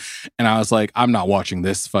previews, and I was like, I'm not watching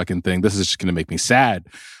this fucking thing. This is just going to make me sad.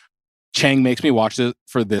 Chang makes me watch it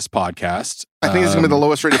for this podcast. I think it's going to be the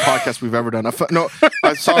lowest rated podcast we've ever done. I'm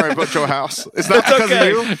sorry about Joe House. It's not because of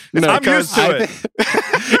you. I'm used to it.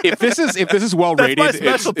 If this is well rated,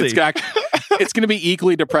 it's going to be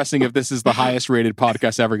equally depressing if this is the highest rated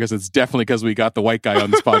podcast ever, because it's definitely because we got the white guy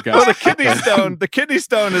on this podcast. Well, the kidney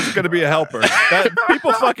stone is going to be a helper.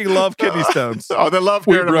 People fucking love kidney stones. Oh, they love.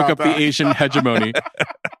 We broke up the Asian hegemony.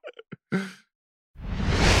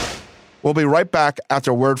 We'll be right back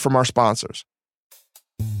after a word from our sponsors.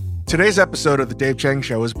 Today's episode of The Dave Chang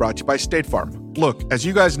Show is brought to you by State Farm. Look, as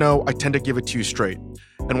you guys know, I tend to give it to you straight.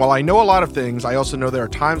 And while I know a lot of things, I also know there are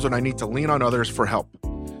times when I need to lean on others for help.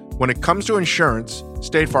 When it comes to insurance,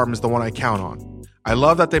 State Farm is the one I count on. I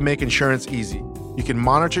love that they make insurance easy. You can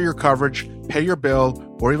monitor your coverage, pay your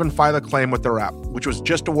bill, or even file a claim with their app, which was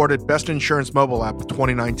just awarded Best Insurance Mobile App of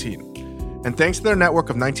 2019. And thanks to their network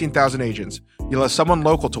of 19,000 agents, you'll have someone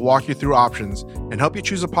local to walk you through options and help you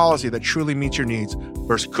choose a policy that truly meets your needs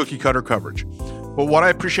versus cookie-cutter coverage. But what I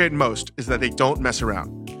appreciate most is that they don't mess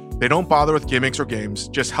around. They don't bother with gimmicks or games,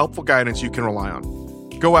 just helpful guidance you can rely on.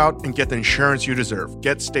 Go out and get the insurance you deserve.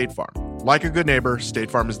 Get State Farm. Like a good neighbor, State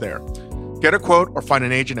Farm is there. Get a quote or find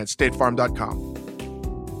an agent at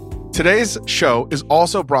statefarm.com. Today's show is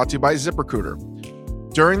also brought to you by ZipRecruiter.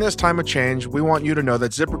 During this time of change, we want you to know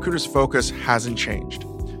that ZipRecruiter's focus hasn't changed.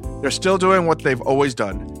 They're still doing what they've always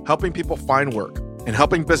done, helping people find work and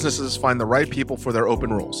helping businesses find the right people for their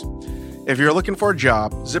open roles. If you're looking for a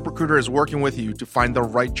job, ZipRecruiter is working with you to find the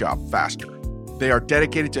right job faster. They are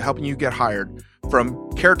dedicated to helping you get hired,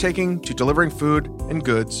 from caretaking to delivering food and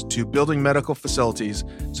goods to building medical facilities,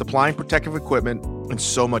 supplying protective equipment, and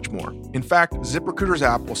so much more. In fact, ZipRecruiter's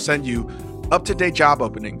app will send you up-to-date job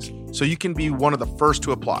openings so you can be one of the first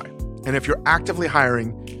to apply. And if you're actively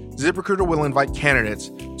hiring, ZipRecruiter will invite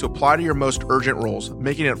candidates to apply to your most urgent roles,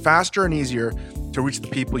 making it faster and easier to reach the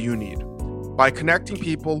people you need. By connecting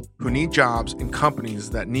people who need jobs and companies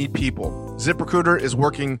that need people, ZipRecruiter is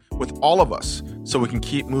working with all of us so we can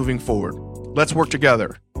keep moving forward. Let's work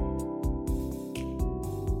together.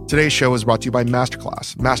 Today's show is brought to you by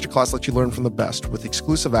Masterclass. Masterclass lets you learn from the best with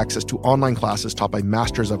exclusive access to online classes taught by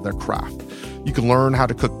masters of their craft. You can learn how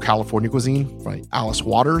to cook California cuisine by Alice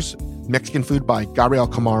Waters, Mexican food by Gabriel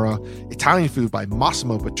Camara, Italian food by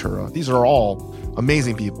Massimo Bottura. These are all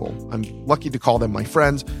amazing people. I'm lucky to call them my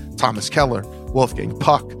friends: Thomas Keller, Wolfgang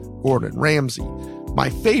Puck, Gordon Ramsay. My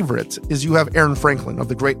favorite is you have Aaron Franklin of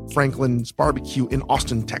the Great Franklin's Barbecue in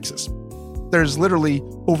Austin, Texas. There's literally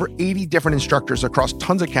over 80 different instructors across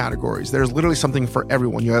tons of categories. There's literally something for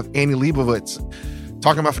everyone. You have Annie Leibovitz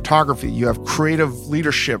talking about photography. You have creative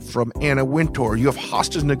leadership from Anna Wintour. You have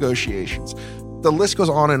hostage negotiations. The list goes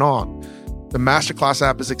on and on. The Masterclass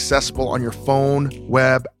app is accessible on your phone,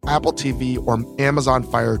 web, Apple TV, or Amazon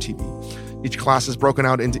Fire TV. Each class is broken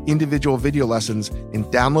out into individual video lessons and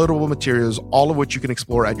downloadable materials, all of which you can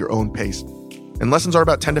explore at your own pace. And lessons are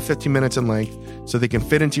about 10 to 15 minutes in length, so they can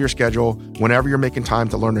fit into your schedule whenever you're making time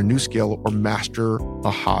to learn a new skill or master a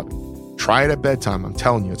hobby. Try it at bedtime. I'm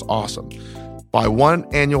telling you, it's awesome. Buy one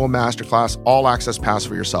annual Masterclass all-access pass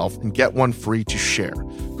for yourself and get one free to share.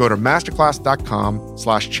 Go to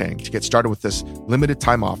masterclass.com/Chang to get started with this limited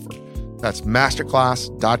time offer. That's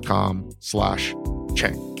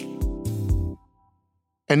masterclass.com/Chang.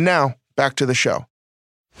 And now, back to the show.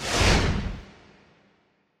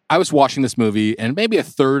 I was watching this movie, and maybe a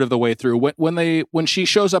third of the way through, when she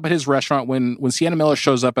shows up at his restaurant, when Sienna Miller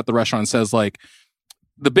shows up at the restaurant and says, like,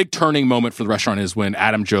 the big turning moment for the restaurant is when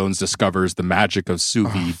Adam Jones discovers the magic of sous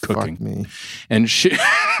vide cooking. Fuck me. And she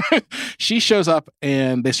shows up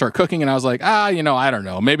and they start cooking, and I was like, I don't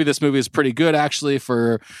know. Maybe this movie is pretty good actually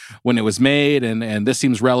for when it was made, and this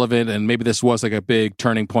seems relevant, and maybe this was like a big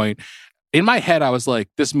turning point. In my head, I was like,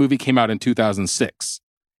 this movie came out in 2006.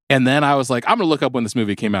 And then I was like, I'm going to look up when this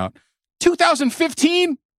movie came out.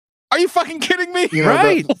 2015? Are you fucking kidding me?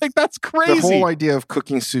 Right. Like, that's crazy. The whole idea of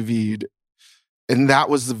cooking sous vide, and that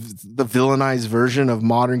was the villainized version of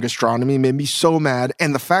modern gastronomy, made me so mad.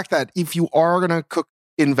 And the fact that if you are going to cook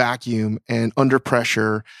in vacuum and under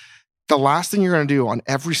pressure, the last thing you're going to do on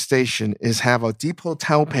every station is have a deep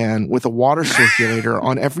hotel pan with a water circulator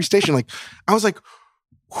on every station. Like, I was like,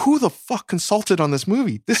 who the fuck consulted on this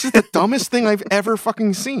movie? This is the dumbest thing I've ever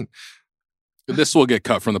fucking seen. This will get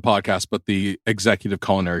cut from the podcast, but the executive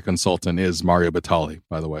culinary consultant is Mario Batali,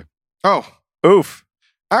 by the way. Oh, oof.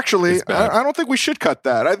 Actually, I don't think we should cut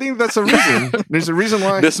that. I think that's a reason. There's a reason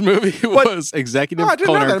why. This movie was executive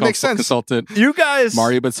culinary consultant. You guys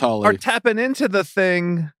Mario Batali are tapping into the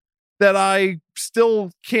thing that I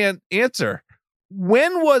still can't answer.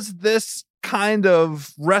 When was this kind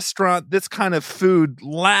of restaurant, this kind of food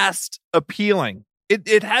last appealing?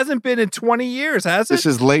 It hasn't been in 20 years, has it? This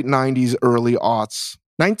is late 90s, early aughts.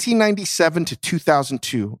 1997 to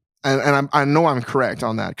 2002. And I know I'm correct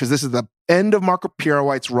on that, because this is the end of Marco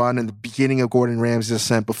Pierre-White's run and the beginning of Gordon Ramsay's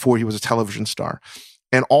ascent before he was a television star.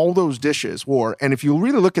 And all those dishes were, and if you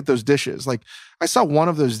really look at those dishes, like I saw one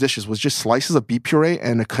of those dishes was just slices of beef puree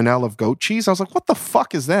and a quenelle of goat cheese. I was like, what the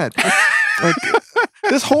fuck is that? Like,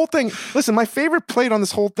 this whole thing, listen, my favorite plate on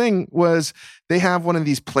this whole thing was they have one of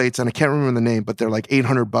these plates, and I can't remember the name, but they're like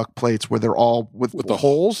 $800 plates where they're all with the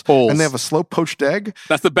holes, and they have a slow poached egg.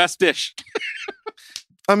 That's the best dish.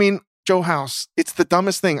 I mean, Joe House, it's the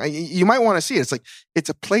dumbest thing. You might want to see it. It's like, it's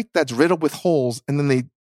a plate that's riddled with holes, and then they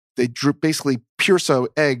drip basically pierce a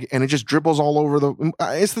egg, and it just dribbles all over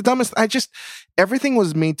it's the dumbest. Everything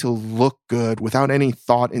was made to look good without any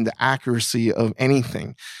thought in the accuracy of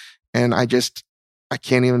anything. And I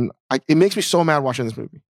can't even, it makes me so mad watching this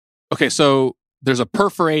movie. Okay, so there's a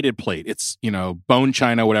perforated plate. It's, bone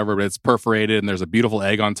china, whatever, but it's perforated, and there's a beautiful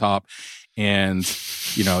egg on top. And,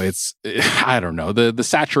 I don't know. The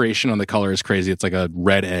saturation on the color is crazy. It's like a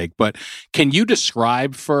red egg. But can you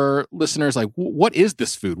describe for listeners, like, what is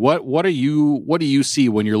this food? What do you see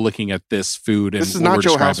when you're looking at this food? And this is not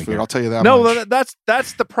Joe House food. I'll tell you that. No,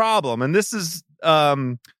 that's the problem. And this is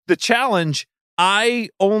the challenge. I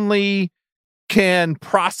only can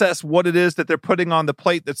process what it is that they're putting on the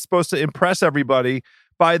plate that's supposed to impress everybody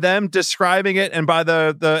by them describing it, and by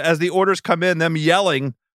the as the orders come in, them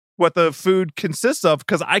yelling what the food consists of,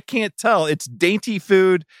 because I can't tell. It's dainty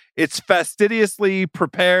food. It's fastidiously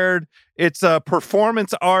prepared. It's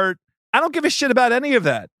performance art. I don't give a shit about any of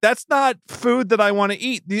that. That's not food that I want to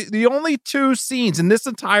eat. The only two scenes in this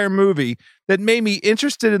entire movie that made me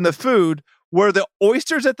interested in the food were the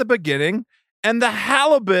oysters at the beginning and the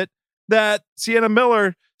halibut that Sienna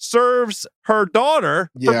Miller serves her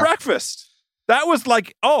daughter for breakfast. That was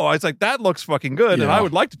like, I was like, that looks fucking good, and I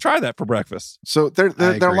would like to try that for breakfast. So there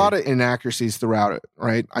are a lot of inaccuracies throughout it,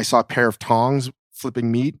 right? I saw a pair of tongs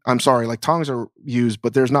flipping meat. I'm sorry, like tongs are used,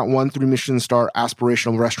 but there's not one 3 Michelin star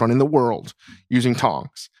aspirational restaurant in the world using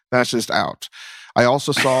tongs. That's just out. I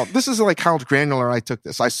also saw, this is like how granular I took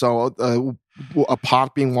this. I saw a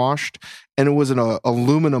pot being washed, and it was an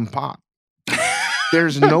aluminum pot.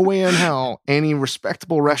 There's no way in hell any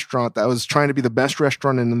respectable restaurant that was trying to be the best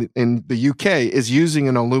restaurant in the UK is using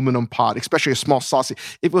an aluminum pot, especially a small saucy.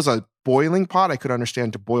 If it was a boiling pot, I could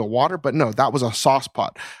understand to boil water, but no, that was a sauce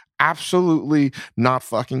pot. Absolutely not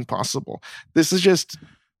fucking possible. This is just,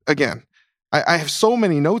 again, I have so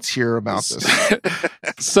many notes here about this.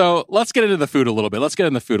 So let's get into the food a little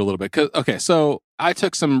bit. Okay, so I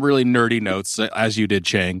took some really nerdy notes, as you did,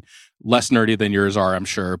 Chang. Less nerdy than yours are, I'm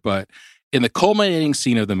sure. But in the culminating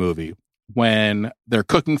scene of the movie, when they're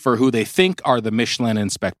cooking for who they think are the Michelin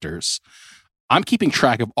inspectors, I'm keeping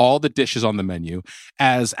track of all the dishes on the menu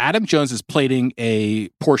as Adam Jones is plating a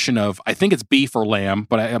portion of, I think it's beef or lamb,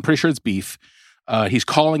 but I'm pretty sure it's beef. He's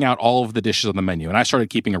calling out all of the dishes on the menu, and I started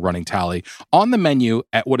keeping a running tally. On the menu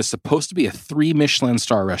at what is supposed to be a 3 Michelin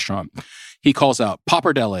star restaurant, he calls out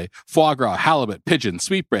pappardelle, foie gras, halibut, pigeon,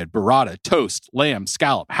 sweetbread, burrata, toast, lamb,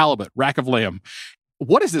 scallop, halibut, rack of lamb.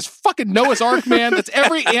 What is this fucking Noah's Ark, man? That's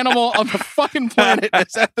every animal on the fucking planet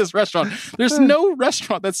is at this restaurant. There's no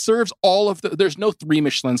restaurant that serves all of there's no 3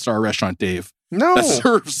 Michelin star restaurant, Dave. No. That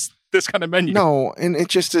serves this kind of menu. No, and it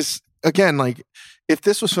just is, again, like, if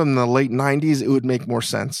this was from the late 90s, it would make more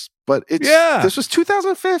sense. But this was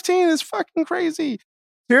 2015. It's fucking crazy.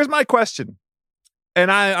 Here's my question. And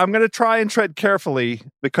I'm going to try and tread carefully,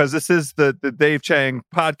 because this is the Dave Chang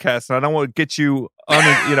podcast, and I don't want to get you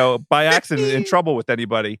by accident in trouble with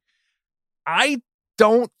anybody. I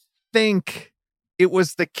don't think it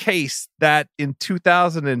was the case that in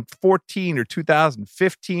 2014 or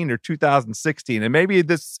 2015 or 2016, and maybe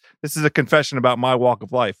this is a confession about my walk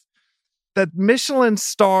of life, that Michelin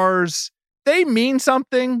stars, they mean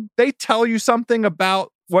something. They tell you something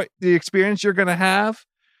about what the experience you're going to have.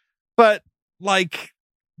 But like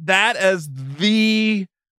that as the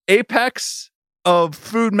apex of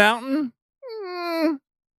Food Mountain,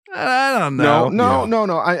 I don't know.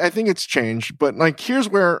 No. I think it's changed. But like, here's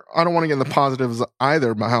where I don't want to get in the positives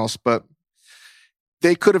either, my house, but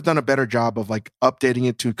they could have done a better job of like updating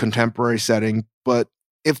it to contemporary setting. But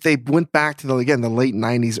if they went back to the late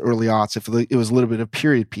 90s, early aughts, if it was a little bit of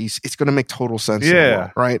period piece, it's going to make total sense.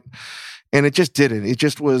 Yeah. Right. And it just didn't. It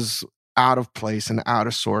just was out of place and out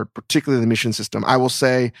of sort, particularly the mission system. I will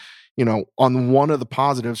say, on one of the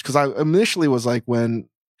positives, because I initially was like, when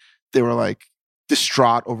they were like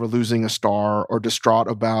distraught over losing a star or distraught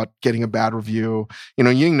about getting a bad review,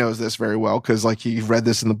 Ying knows this very well because like he read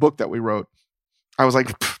this in the book that we wrote. I was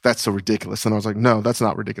like, that's so ridiculous. And I was like, no, that's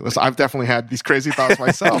not ridiculous. I've definitely had these crazy thoughts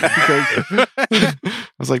myself because I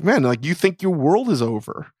was like, man, like you think your world is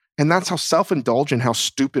over. And that's how self-indulgent, how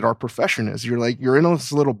stupid our profession is. You're like, you're in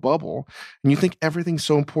this little bubble and you think everything's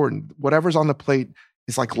so important. Whatever's on the plate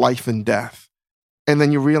is like life and death. And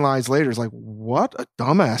then you realize later, it's like, what a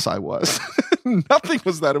dumbass I was. Nothing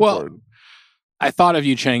was that important. I thought of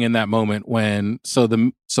you, Chang, in that moment when, so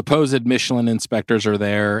the supposed Michelin inspectors are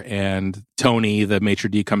there and Tony, the maitre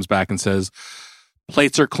d', comes back and says,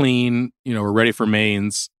 plates are clean, we're ready for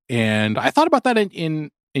mains. And I thought about that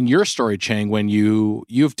in your story, Chang, when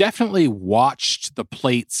you've definitely watched the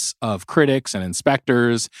plates of critics and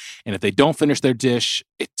inspectors, and if they don't finish their dish,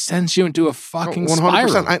 it sends you into a fucking 100%.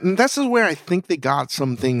 Spiral. And this is where I think they got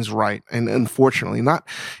some things right. And unfortunately,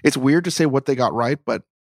 it's weird to say what they got right, but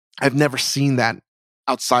I've never seen that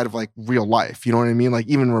outside of like real life. You know what I mean? Like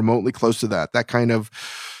even remotely close to that kind of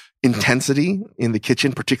intensity in the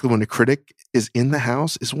kitchen, particularly when a critic is in the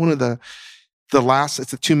house, is one of the last,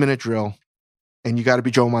 it's a 2-minute drill. And you got to be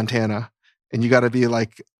Joe Montana, and you got to be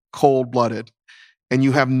like cold-blooded, and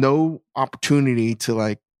you have no opportunity to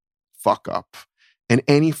like fuck up. And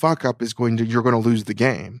any fuck up you're going to lose the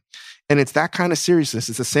game. And it's that kind of seriousness.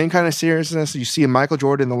 It's the same kind of seriousness you see in Michael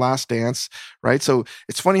Jordan in The Last Dance, right? So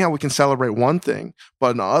it's funny how we can celebrate one thing, but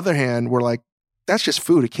on the other hand, we're like, that's just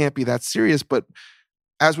food. It can't be that serious. But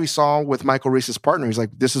as we saw with Michael Reese's partner, he's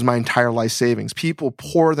like, this is my entire life savings. People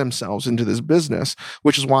pour themselves into this business,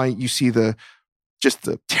 which is why you see the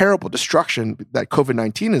terrible destruction that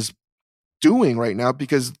COVID-19 is doing right now,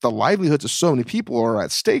 because the livelihoods of so many people are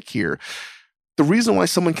at stake here. The reason why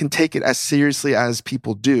someone can take it as seriously as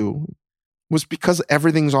people do was because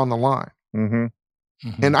everything's on the line. Mm-hmm.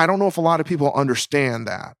 Mm-hmm. And I don't know if a lot of people understand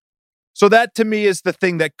that. So that to me is the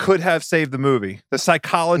thing that could have saved the movie, the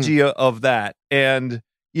psychology of that. And,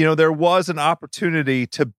 there was an opportunity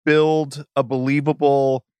to build a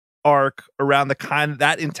believable arc around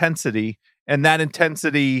that intensity, and that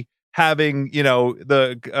intensity having,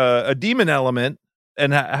 a demon element,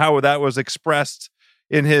 and how that was expressed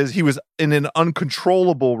he was in an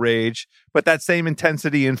uncontrollable rage, but that same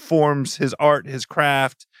intensity informs his art, his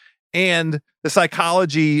craft, and the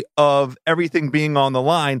psychology of everything being on the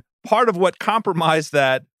line. Part of what compromised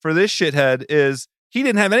that for this shithead is he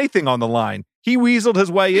didn't have anything on the line. He weaseled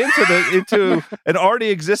his way into an already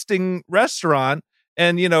existing restaurant,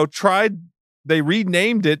 and they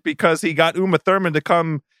renamed it because he got Uma Thurman to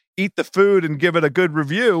come eat the food and give it a good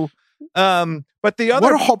review. But the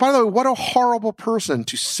other, by the way, what a horrible person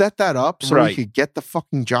to set that up so he could get the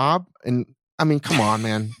fucking job. And I mean, come on,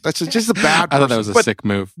 man, that's just a bad person. I thought that was a sick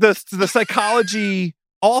move. The psychology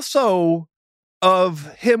also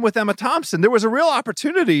of him with Emma Thompson, there was a real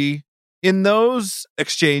opportunity in those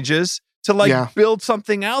exchanges to build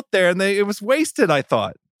something out there, and it was wasted, I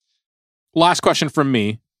thought. Last question from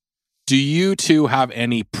me. Do you two have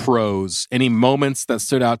any pros, any moments that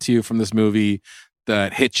stood out to you from this movie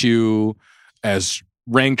that hit you as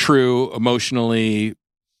rang true emotionally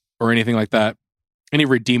or anything like that? Any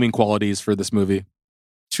redeeming qualities for this movie?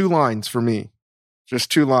 2 lines for me.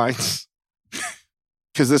 Just 2 lines.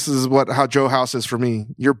 Because this is how Joe House is for me.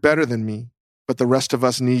 You're better than me, but the rest of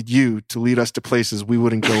us need you to lead us to places we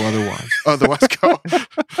wouldn't go otherwise go.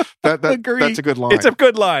 That's a good line. It's a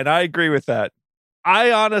good line. I agree with that.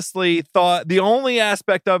 I honestly thought the only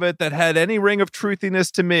aspect of it that had any ring of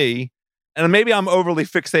truthiness to me, and maybe I'm overly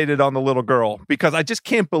fixated on the little girl, because I just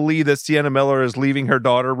can't believe that Sienna Miller is leaving her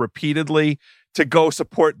daughter repeatedly to go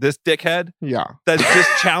support this dickhead. Yeah. That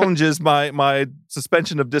just challenges my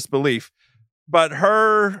suspension of disbelief. But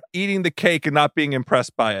her eating the cake and not being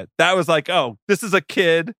impressed by it, that was like, oh, this is a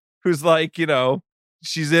kid who's like,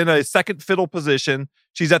 she's in a second fiddle position.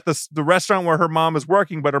 She's at the restaurant where her mom is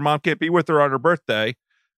working, but her mom can't be with her on her birthday.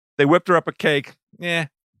 They whipped her up a cake.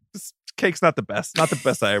 This cake's not the best. Not the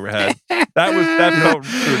best I ever had. That felt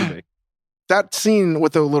true to me. That scene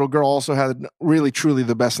with the little girl also had really, truly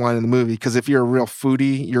the best line in the movie, because if you're a real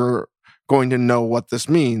foodie, you're going to know what this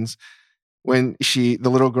means. When the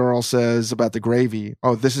little girl says about the gravy,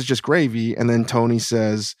 oh, this is just gravy. And then Tony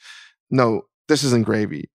says, no, this isn't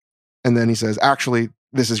gravy. And then he says, actually,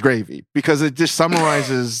 this is gravy, because it just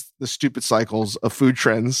summarizes the stupid cycles of food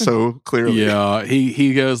trends so clearly. Yeah,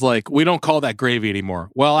 he goes like, we don't call that gravy anymore.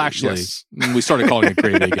 Well, actually, we started calling it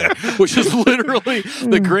gravy again, which is literally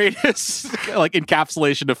the greatest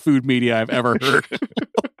encapsulation of food media I've ever heard.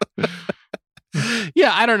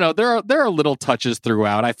 Yeah, I don't know. There are little touches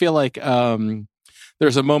throughout. I feel like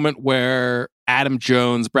there's a moment where Adam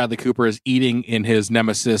Jones, Bradley Cooper, is eating in his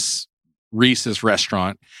nemesis Reese's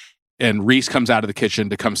restaurant, and Reese comes out of the kitchen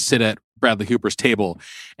to come sit at Bradley Cooper's table,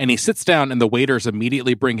 and he sits down, and the waiters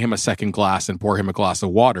immediately bring him a second glass and pour him a glass of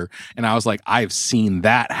water. And I was like, I've seen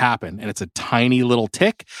that happen, and it's a tiny little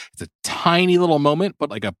tick. It's a tiny little moment, but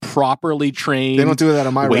like a properly trained. They don't do that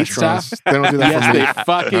at my restaurants. Staff. They don't do that. Yes, they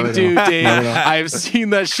fucking no, do, Dave. No. I've seen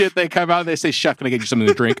that shit. They come out and they say, "Chef, can I get you something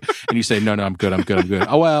to drink?" And you say, "No, I'm good.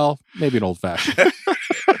 Oh well, maybe an old fashioned."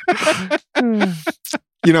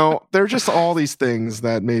 There are just all these things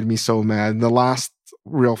that made me so mad. And the last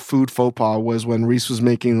real food faux pas was when Reese was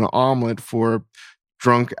making an omelet for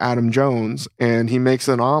drunk Adam Jones, and he makes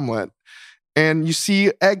an omelet, and you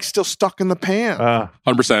see eggs still stuck in the pan.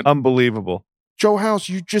 100%. Unbelievable. Joe House,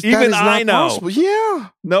 you just, even that is I not know. Possible. Yeah.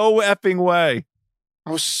 No effing way.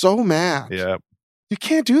 I was so mad. Yeah. You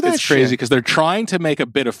can't do that. It's crazy because they're trying to make a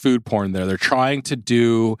bit of food porn there. They're trying to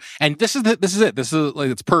do, and this is it. This is like,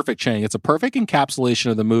 it's perfect, Chang. It's a perfect encapsulation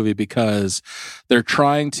of the movie because they're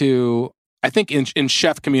trying to, I think in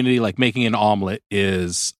chef community, like making an omelet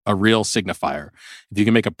is a real signifier. If you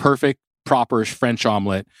can make a perfect, proper French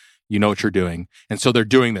omelet, you know what you're doing. And so they're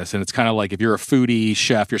doing this. And it's kind of like, if you're a foodie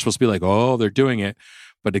chef, you're supposed to be like, oh, they're doing it.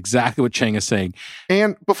 But exactly what Chang is saying.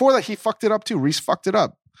 And before that, he fucked it up too. Reese fucked it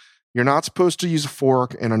up. You're not supposed to use a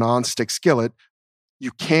fork in a non-stick skillet.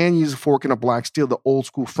 you can use a fork and a black steel the old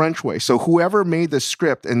school French way. So whoever made the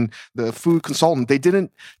script and the food consultant, they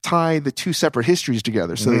didn't tie the two separate histories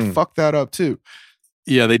together. So they fucked that up too.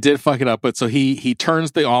 Yeah, they did fuck it up. But so he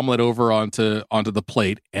turns the omelet over onto the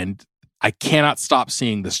plate, and I cannot stop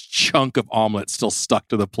seeing this chunk of omelet still stuck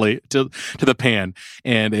to the plate, to the pan.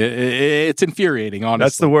 And it's infuriating, honestly.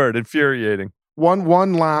 That's the word, infuriating.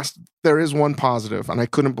 One last, there is one positive, and I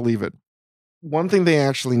couldn't believe it. One thing they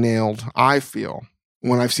actually nailed, I feel,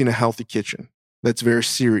 when I've seen a healthy kitchen that's very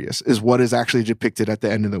serious, is what is actually depicted at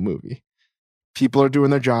the end of the movie. People are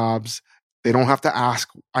doing their jobs. They don't have to ask,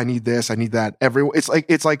 I need this, I need that.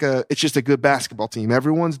 It's just a good basketball team.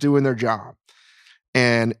 Everyone's doing their job.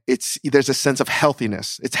 And there's a sense of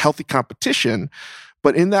healthiness. It's healthy competition.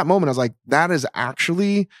 But in that moment, I was like, that is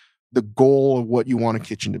actually the goal of what you want a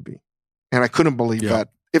kitchen to be. And I couldn't believe that.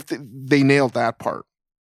 If they nailed that part,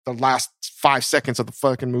 the last 5 seconds of the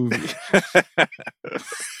fucking movie.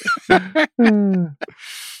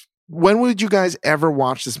 When would you guys ever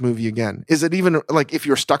watch this movie again? Is it even like if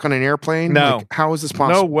you're stuck on an airplane? No. Like, how is this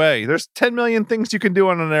possible? No way. There's 10 million things you can do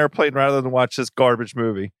on an airplane rather than watch this garbage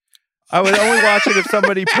movie. I would only watch it if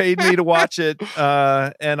somebody paid me to watch it,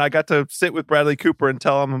 and I got to sit with Bradley Cooper and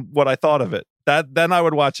tell him what I thought of it. Then I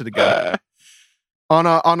would watch it again. On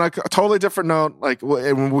a totally different note, like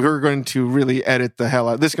we're going to really edit the hell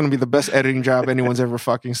out. This is going to be the best editing job anyone's ever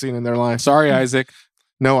fucking seen in their life. Sorry, Isaac.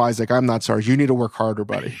 No, Isaac, I'm not sorry. You need to work harder,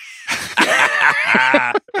 buddy.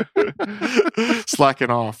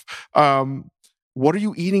 Slacking off. What are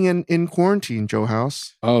you eating in quarantine, Joe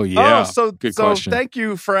House? Oh, yeah. Good question. Thank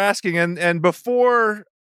you for asking. And before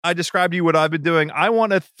I describe to you what I've been doing, I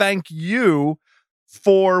want to thank you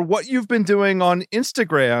for what you've been doing on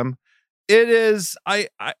Instagram. It is, I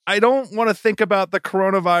don't want to think about the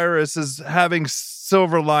coronavirus as having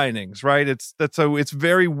silver linings, right? It's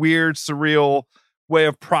very weird, surreal way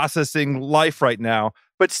of processing life right now.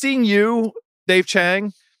 But seeing you, Dave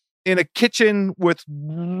Chang, in a kitchen with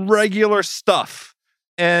regular stuff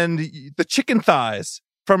and the chicken thighs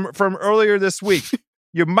from earlier this week,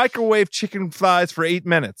 you microwave chicken thighs for 8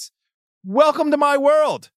 minutes. Welcome to my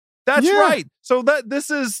world. That's right. So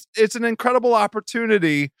it's an incredible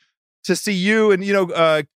opportunity to see you. And,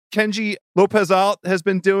 Kenji Lopez Alt has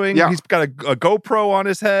been doing, he's got a GoPro on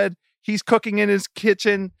his head. He's cooking in his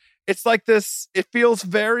kitchen. It's like this, it feels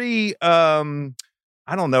very,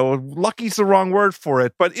 I don't know, lucky's the wrong word for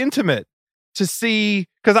it, but intimate to see,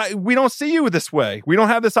 because we don't see you this way. We don't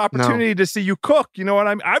have this opportunity to see you cook. You know what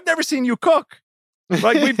I mean? I've never seen you cook.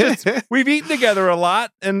 Like we've eaten together a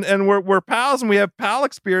lot and we're pals and we have pal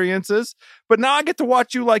experiences, but now I get to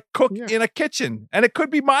watch you like cook in a kitchen, and it could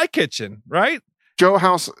be my kitchen, right? Joe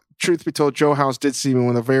House, truth be told, Joe House did see me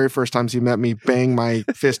one of the very first times he met me bang my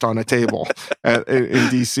fist on a table in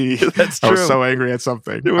DC. That's true. I was so angry at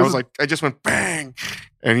something. I was like, I just went bang.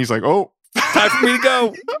 And he's like, oh. Time for me to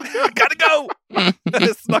go. Gotta go.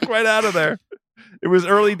 I snuck right out of there. It was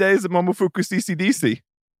early days at Momofuku CCDC.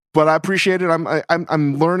 But I appreciate it.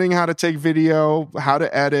 I'm learning how to take video, how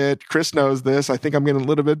to edit. Chris knows this. I think I'm getting a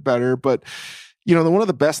little bit better. But, one of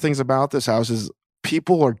the best things about this house is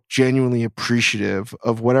people are genuinely appreciative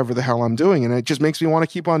of whatever the hell I'm doing. And it just makes me want to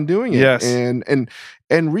keep on doing it. Yes.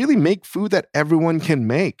 And really make food that everyone can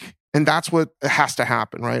make. And that's what has to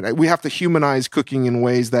happen, right? We have to humanize cooking in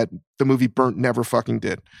ways that the movie Burnt never fucking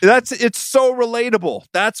did. It's so relatable.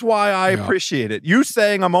 That's why I appreciate it. You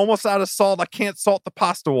saying I'm almost out of salt, I can't salt the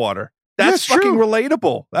pasta water. That's fucking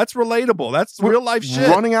relatable. That's relatable. That's real life shit.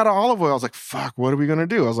 Running out of olive oil, I was like, fuck, what are we going to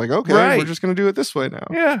do? I was like, okay, we're just going to do it this way now.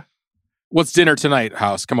 Yeah. What's dinner tonight,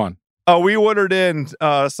 House? Come on. Oh, we ordered in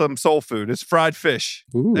some soul food. It's fried fish.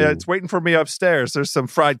 It's waiting for me upstairs. There's some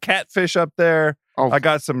fried catfish up there. Oh. I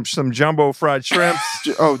got some jumbo fried shrimps.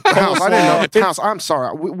 House, I didn't know. House, I'm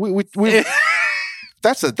sorry. We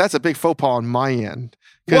that's a big faux pas on my end.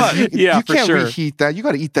 What? You can't reheat that. You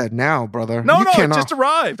got to eat that now, brother. No, it just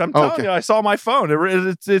arrived. I'm telling you, I saw my phone.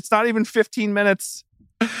 It's not even 15 minutes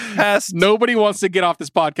past. Nobody wants to get off this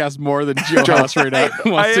podcast more than Joe House right now.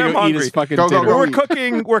 Wants to go eat his fucking dinner.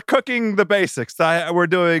 We're cooking the basics. We're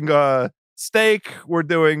doing steak. We're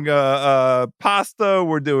doing pasta.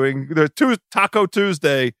 We're doing Taco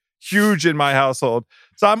Tuesday, huge in my household.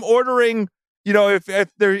 So I'm ordering.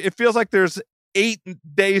 It feels like there's 8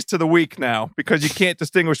 days to the week now because you can't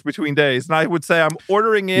distinguish between days. And I would say I'm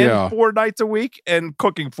ordering in 4 nights a week and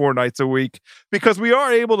cooking 4 nights a week because we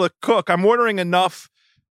are able to cook. I'm ordering enough.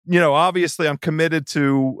 Obviously I'm committed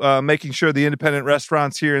to making sure the independent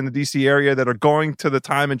restaurants here in the DC area that are going to the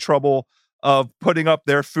time and trouble of putting up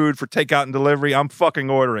their food for takeout and delivery, I'm fucking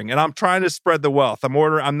ordering. And I'm trying to spread the wealth.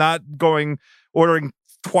 I'm not ordering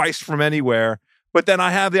twice from anywhere. but then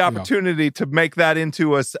I have the opportunity to make that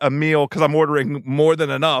into a meal because I'm ordering more than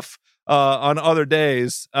enough on other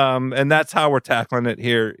days. And that's how we're tackling it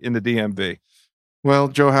here in the DMV. Well,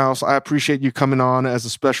 Joe House, I appreciate you coming on as a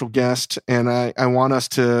special guest, and I want us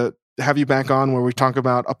to have you back on where we talk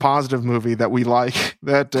about a positive movie that we like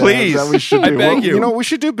that Please, that we should do. I beg you. You know, we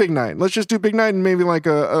should do Big Night. Let's just do Big Night in maybe like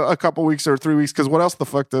a couple weeks or 3 weeks, because what else the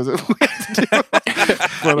fuck does it?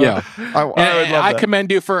 But, yeah, I that.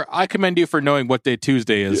 commend you for knowing what day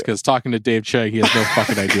Tuesday is, because talking to Dave Chang, he has no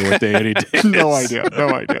fucking idea what day any day is. No idea.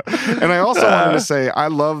 And I also wanted to say I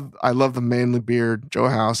love the manly beard, Joe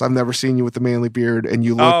House. I've never seen you with the manly beard, and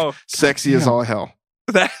you look sexy as all hell.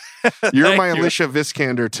 You're my Alicia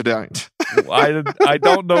Vikander tonight. I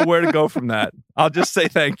don't know where to go from that. I'll just say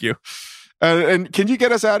thank you. And can you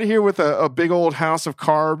get us out of here with a big old house of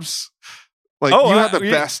carbs? Like, you have the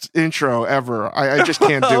best intro ever. I just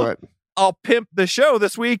can't do it. I'll pimp the show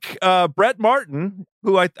this week. Brett Martin,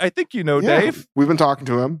 who I think you know, Dave. We've been talking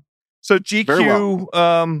to him. So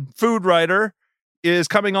GQ food writer is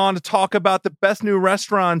coming on to talk about the best new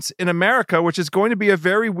restaurants in America, which is going to be a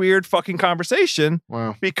very weird fucking conversation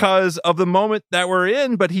because of the moment that we're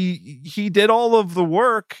in. But he did all of the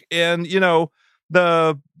work, and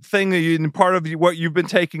the thing that part of what you've been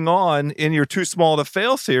taking on in your Too Small to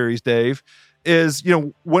Fail series, Dave, is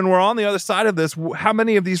when we're on the other side of this, how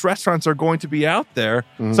many of these restaurants are going to be out there?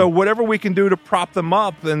 So whatever we can do to prop them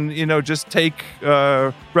up and just take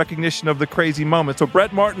recognition of the crazy moment. So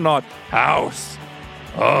Brett Martin on House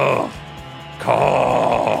of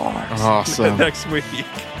Carbs. Awesome. Next week.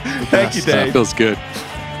 Thank you, Dave. That feels good.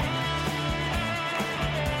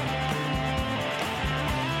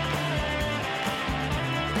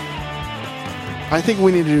 I think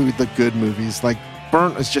we need to do the good movies. Like,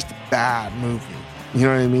 Burnt is just a bad movie. You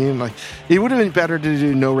know what I mean? Like, it would have been better to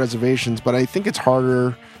do No Reservations, but I think it's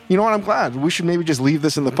harder. You know what? I'm glad. We should maybe just leave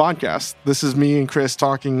this in the podcast. This is me and Chris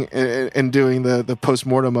talking and doing the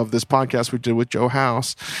postmortem of this podcast we did with Joe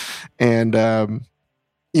House. And,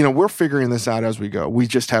 we're figuring this out as we go. We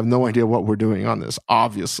just have no idea what we're doing on this,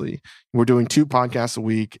 obviously. We're doing 2 podcasts a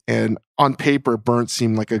week, and on paper, Burnt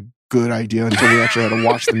seemed like a good idea until we actually had to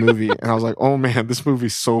watch the movie. And I was like, oh man, this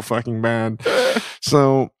movie's so fucking bad.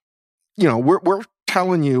 So, we're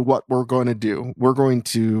telling you what we're going to do. We're going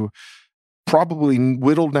to probably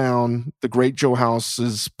whittle down the great Joe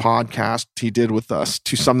House's podcast he did with us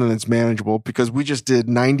to something that's manageable, because we just did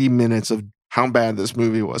 90 minutes of how bad this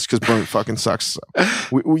movie was, because Burnt fucking sucks. So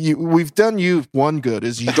we've done you one good,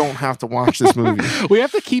 is you don't have to watch this movie. We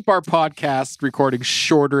have to keep our podcast recording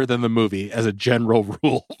shorter than the movie as a general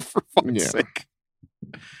rule, for fuck's sake.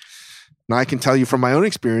 And I can tell you from my own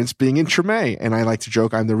experience being in Treme, and I like to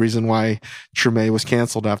joke I'm the reason why Treme was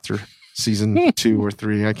canceled after season 2 or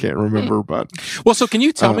 3. I can't remember, but... Well, so can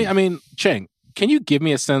you tell me, Chang, can you give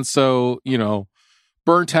me a sense? So,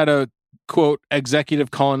 Burnt had a quote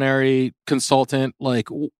executive culinary consultant. Like,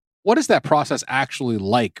 what is that process actually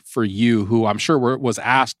like for you, who I'm sure was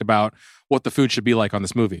asked about what the food should be like on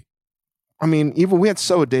this movie? I mean, even we had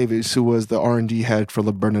Soa Davies, who was the R&D head for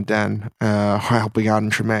Le Bernardin, helping out in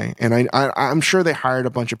Treme. And I'm sure they hired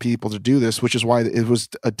a bunch of people to do this, which is why it was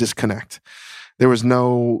a disconnect. There was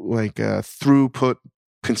no throughput,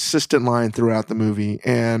 consistent line throughout the movie.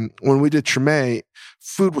 And when we did Treme,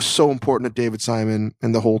 food was so important to David Simon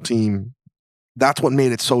and the whole team. That's what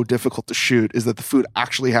made it so difficult to shoot, is that the food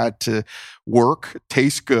actually had to work,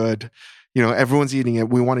 taste good. Everyone's eating it.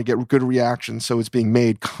 We want to get good reactions, so it's being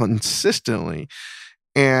made consistently.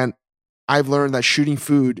 And I've learned that shooting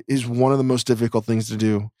food is one of the most difficult things to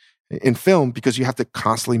do in film, because you have to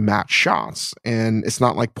constantly match shots, and it's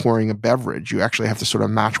not like pouring a beverage. You actually have to sort of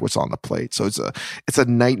match what's on the plate. So it's a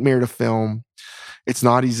nightmare to film. It's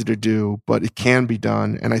not easy to do, but it can be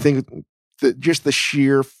done. And I think just the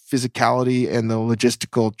sheer physicality and the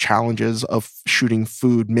logistical challenges of shooting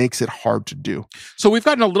food makes it hard to do. So we've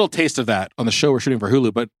gotten a little taste of that on the show we're shooting for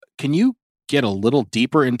Hulu, but can you get a little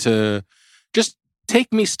deeper into, just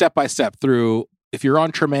take me step by step through, if you're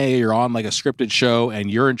on Treme, you're on like a scripted show and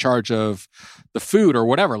you're in charge of the food or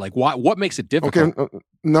whatever, like what makes it difficult? Okay,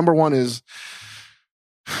 number one is,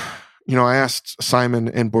 I asked Simon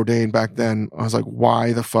and Bourdain back then, I was like,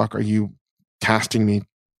 why the fuck are you casting me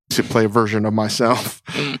to play a version of myself?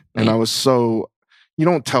 And I was you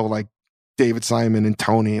don't tell like David Simon and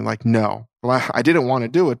Tony, like, no. Well, I didn't want to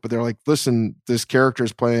do it, but they're like, listen, this character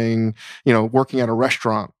is playing, working at a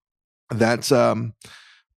restaurant that's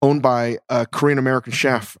owned by a Korean American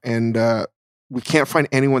chef, and we can't find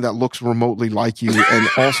anyone that looks remotely like you. And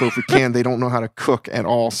also, if we can, they don't know how to cook at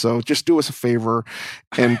all. So just do us a favor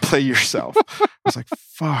and play yourself. I was like,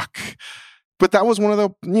 fuck. But that was one of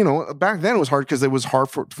the, back then it was hard because it was hard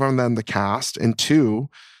for them to cast. And two,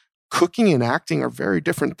 cooking and acting are very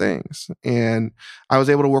different things. And I was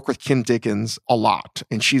able to work with Kim Dickens a lot.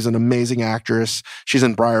 And she's an amazing actress. She's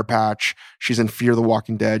in Briar Patch. She's in Fear the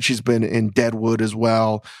Walking Dead. She's been in Deadwood as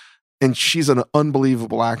well. And she's an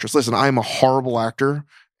unbelievable actress. Listen, I'm a horrible actor.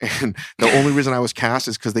 And the only reason I was cast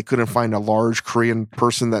is because they couldn't find a large Korean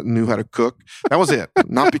person that knew how to cook. That was it.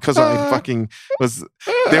 Not because I fucking was.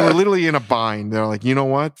 They were literally in a bind. They're like, you know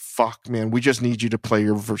what? Fuck, man. We just need you to play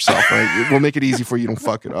yourself, right? We'll make it easy for you. Don't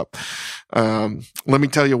fuck it up. Let me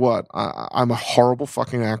tell you what. I'm a horrible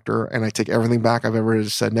fucking actor, and I take everything back I've ever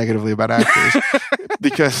said negatively about actors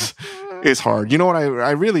because it's hard. You know what? I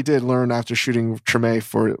really did learn after shooting Treme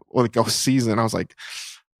for like a season. I was like,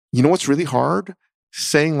 you know what's really hard?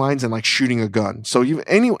 Saying lines and like shooting a gun. So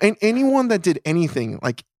anyone that did anything,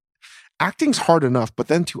 like acting's hard enough, but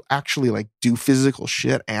then to actually like do physical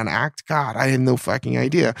shit and act, God, I had no fucking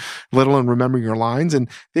idea, let alone remember your lines. And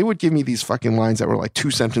they would give me these fucking lines that were like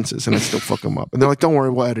 2 sentences and I'd still fuck them up. And they're like, don't worry,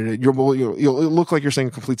 we'll edit it. You'll look like you're saying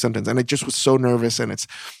a complete sentence. And I just was so nervous, and it's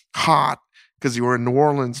hot because you were in New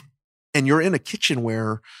Orleans and you're in a kitchen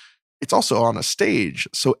where it's also on a stage.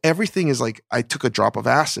 So everything is like, I took a drop of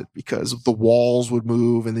acid because the walls would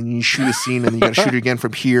move, and then you shoot a scene and then you got to shoot it again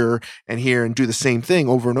from here and do the same thing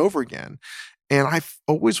over and over again. And I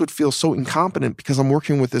always would feel so incompetent because I'm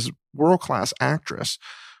working with this world-class actress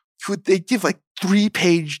who they give like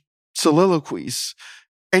 3-page soliloquies.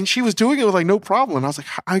 And she was doing it with like no problem. And I was like,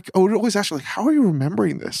 I would always ask her, like, how are you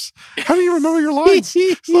remembering this? How do you remember your lines?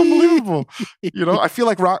 It's unbelievable. I feel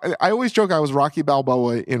like I always joke I was Rocky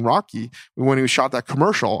Balboa in Rocky when he shot that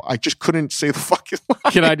commercial. I just couldn't say the fucking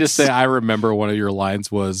lines. Can I just say, I remember one of your lines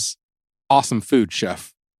was awesome food,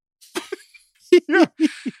 chef. Yeah.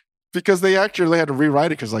 Because they actually had to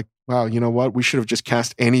rewrite it because, like, wow, you know what? We should have just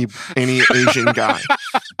cast any Asian guy.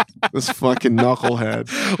 This fucking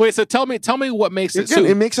knucklehead. Wait, so tell me what makes it. Again,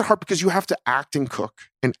 it makes it hard because you have to act and cook,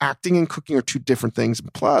 and acting and cooking are 2 different things.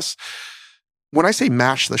 Plus, when I say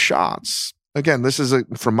match the shots, again, this is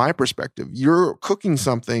from my perspective. You're cooking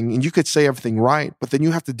something, and you could say everything right, but then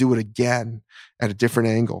you have to do it again at a different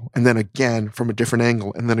angle, and then again from a different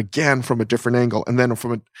angle, and then again from a different angle, and then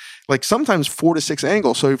from sometimes 4 to 6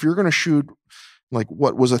 angles. So if you're going to shoot like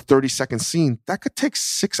what was a 30-second scene, that could take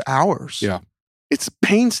 6 hours. Yeah. It's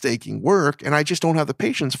painstaking work, and I just don't have the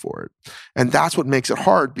patience for it. And that's what makes it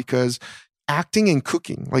hard, because acting and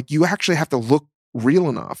cooking, like, you actually have to look real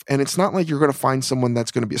enough. And it's not like you're going to find someone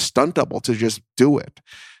that's going to be a stunt double to just do it.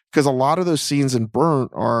 Because a lot of those scenes in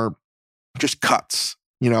Burnt are just cuts,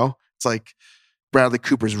 It's like Bradley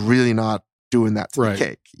Cooper's really not doing that to the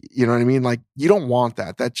cake. You know what I mean? Like, you don't want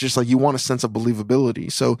that. That's just like, you want a sense of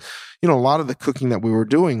believability. So, a lot of the cooking that we were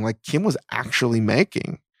doing, like, Kim was actually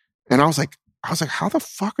making. And I was like, how the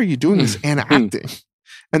fuck are you doing this and acting?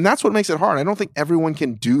 And that's what makes it hard. I don't think everyone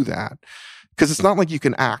can do that, because it's not like you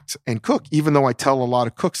can act and cook, even though I tell a lot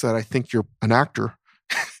of cooks that I think you're an actor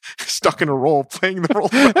stuck in a role playing the role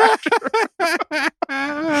of an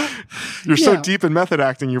actor. You're so deep in method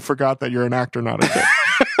acting, you forgot that you're an actor, not a cook.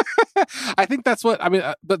 I think that's what,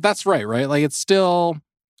 but that's right? Like, it's still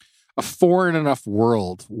a foreign enough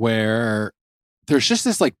world where there's just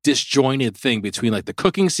this like disjointed thing between like the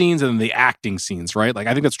cooking scenes and the acting scenes, right? Like,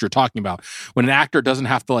 I think that's what you're talking about. When an actor doesn't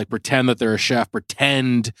have to like pretend that they're a chef,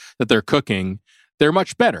 pretend that they're cooking, they're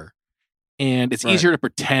much better. And it's easier to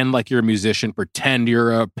pretend like you're a musician, pretend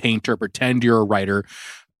you're a painter, pretend you're a writer.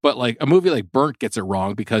 But like a movie like Burnt gets it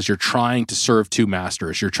wrong because you're trying to serve 2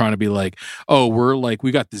 masters. You're trying to be like, oh,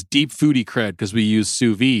 we got this deep foodie cred because we use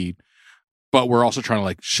sous vide, but we're also trying to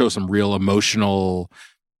like show some real emotional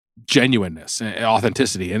genuineness and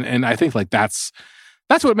authenticity. And I think like that's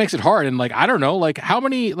what makes it hard. And like, I don't know, like, how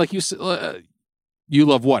many, like, you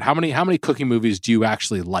love what? How many cooking movies do you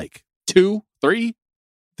actually like? 2, 3?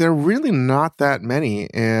 They're really not that many.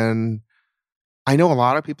 And I know a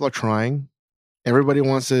lot of people are trying. Everybody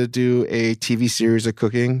wants to do a TV series of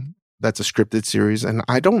cooking that's a scripted series. And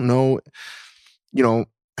I don't know,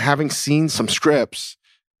 having seen some scripts,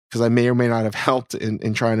 because I may or may not have helped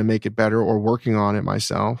in trying to make it better or working on it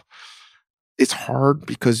myself. It's hard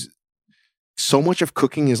because so much of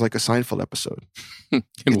cooking is like a Seinfeld episode.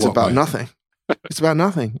 It's about nothing. It's about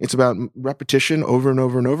nothing. It's about repetition over and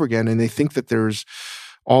over and over again. And they think that there's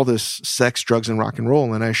all this sex, drugs, and rock and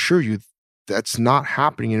roll. And I assure you, that's not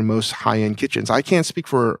happening in most high-end kitchens. I can't speak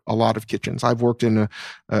for a lot of kitchens. I've worked in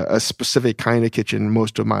a specific kind of kitchen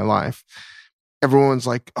most of my life. Everyone's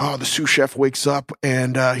like, oh, the sous chef wakes up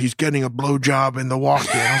and he's getting a blowjob in the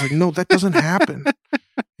walk-in. I was like, no, that doesn't happen.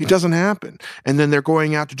 It doesn't happen. And then they're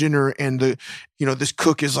going out to dinner and this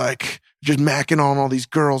cook is like just macking on all these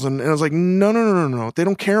girls. And I was like, no. They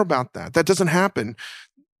don't care about that. That doesn't happen.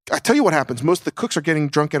 I tell you what happens. Most of the cooks are getting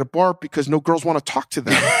drunk at a bar because no girls want to talk to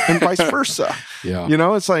them and vice versa. Yeah.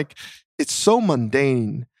 It's like, it's so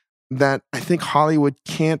mundane that I think Hollywood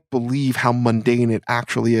can't believe how mundane it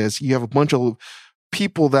actually is. You have a bunch of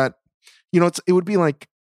people that, it would be like,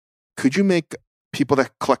 could you make people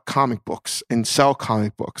that collect comic books and sell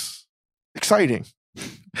comic books exciting?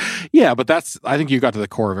 Yeah, but I think you got to the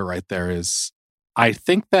core of it right there is I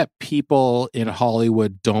think that people in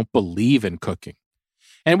Hollywood don't believe in cooking.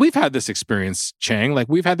 And we've had this experience, Chang. Like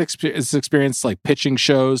we've had this experience like pitching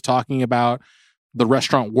shows, talking about the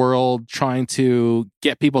restaurant world, trying to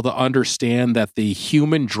get people to understand that the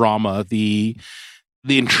human drama, the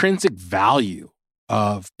intrinsic value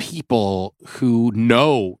of people who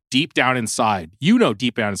know deep down inside,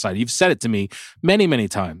 deep down inside, you've said it to me many, many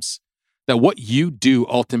times, that what you do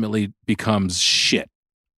ultimately becomes shit.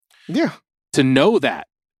 Yeah. To know that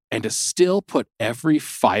and to still put every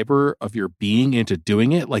fiber of your being into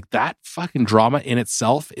doing it, like that fucking drama in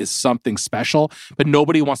itself is something special, but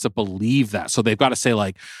nobody wants to believe that. So they've got to say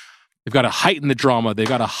like, they've got to heighten the drama, they've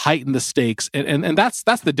got to heighten the stakes. And that's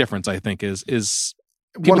the difference, I think, is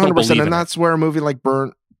 100%. And that's where a movie like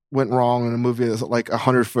Burnt went wrong, and a movie that's like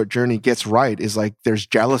 100-Foot Journey gets right, is like there's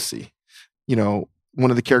jealousy. One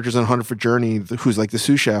of the characters in 100-Foot Journey, who's like the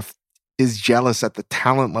sous chef, is jealous at the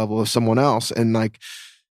talent level of someone else. And like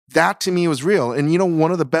that to me was real. And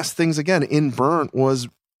one of the best things again in Burnt was,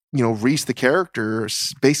 Reese, the character,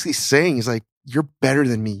 basically saying, he's like, you're better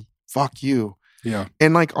than me. Fuck you. Yeah.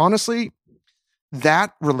 And like, honestly,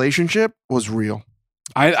 that relationship was real.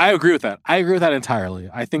 I agree with that. I agree with that entirely.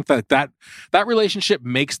 I think that relationship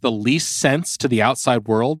makes the least sense to the outside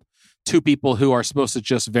world. Two people who are supposed to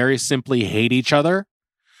just very simply hate each other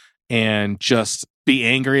and just be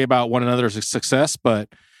angry about one another's success. But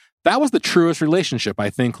that was the truest relationship. I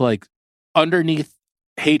think like underneath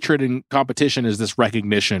hatred and competition is this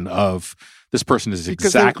recognition of this person is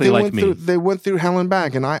exactly like me. They went through hell and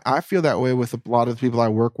back. And I feel that way with a lot of the people I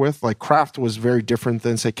work with. Like Kraft was very different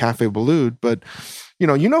than say Cafe Boulud, but you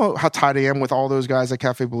know how tight I am with all those guys at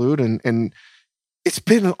Cafe Boulud, and it's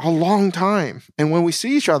been a long time. And when we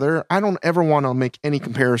see each other, I don't ever want to make any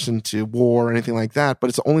comparison to war or anything like that, but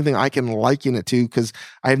it's the only thing I can liken it to because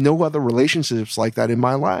I have no other relationships like that in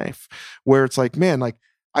my life where it's like, man, like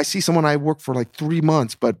I see someone I worked for like 3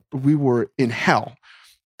 months, but we were in hell.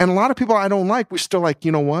 And a lot of people I don't like, we're still like,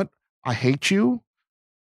 you know what? I hate you,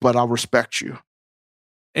 but I'll respect you.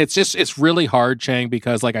 It's really hard, Chang,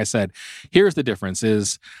 because like I said, here's the difference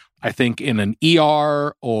is I think in an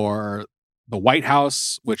ER or the White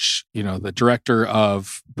House, which, the director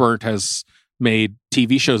of Burnt has made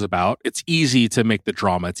TV shows about, it's easy to make the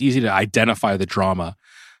drama. It's easy to identify the drama,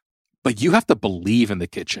 but you have to believe in the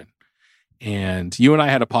kitchen. And you and I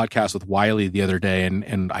had a podcast with Wiley the other day,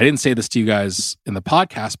 and I didn't say this to you guys in the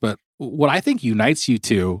podcast, but what I think unites you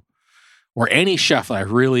two, or any chef that I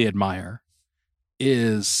really admire,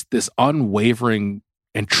 is this unwavering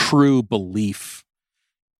and true belief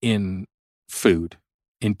in food,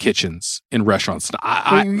 in kitchens, in restaurants.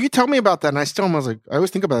 You tell me about that, and I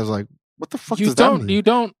always think about it. I was like, what the fuck does that mean? You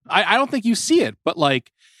don't. I don't think you see it, but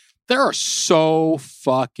like, there are so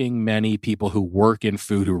fucking many people who work in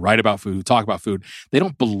food, who write about food, who talk about food. They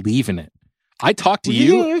don't believe in it. I talk to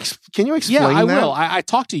you. Can you explain that? Yeah, I will. I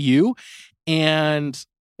talk to you, and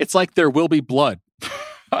it's like there will be blood.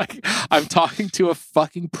 I'm talking to a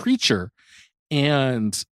fucking preacher,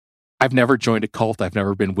 and I've never joined a cult. I've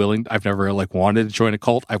never been willing. I've never wanted to join a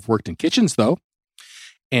cult. I've worked in kitchens though.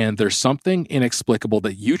 And there's something inexplicable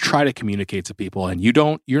that you try to communicate to people, and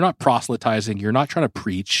you're not proselytizing. You're not trying to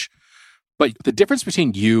preach, but the difference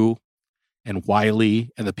between you and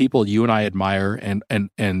Wiley and the people you and I admire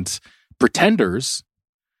and pretenders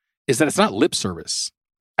is that it's not lip service.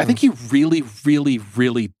 I think you really, really,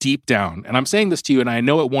 really deep down, and I'm saying this to you, and I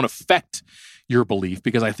know it won't affect your belief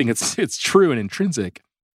because I think it's true and intrinsic.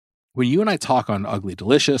 When you and I talk on Ugly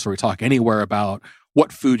Delicious, or we talk anywhere about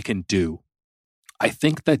what food can do, I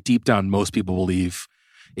think that deep down, most people believe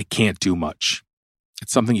it can't do much.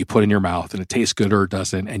 It's something you put in your mouth and it tastes good or it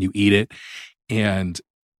doesn't, and you eat it and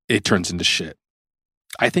it turns into shit.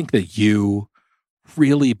 I think that you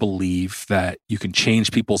really believe that you can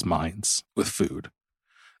change people's minds with food,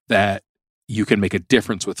 that you can make a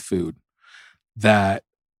difference with food, that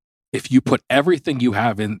if you put everything you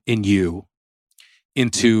have in you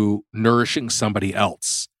into nourishing somebody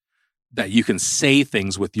else, that you can say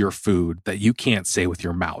things with your food that you can't say with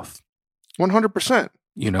your mouth. 100%.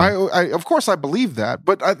 I of course I believe that,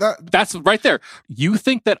 but that's right there. You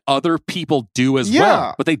think that other people do as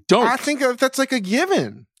well, but they don't. I think that's like a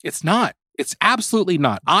given. It's not. It's absolutely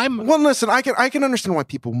not. Well, listen, I can understand why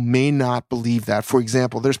people may not believe that. For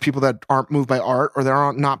example, there's people that aren't moved by art or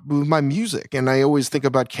they're not moved by music. And I always think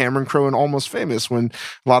about Cameron Crowe in Almost Famous, when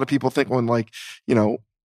a lot of people think when, like, you know,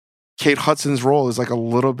 Kate Hudson's role is like a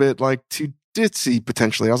little bit like too ditzy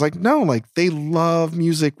potentially. I was like, no, like they love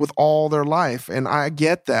music with all their life. And I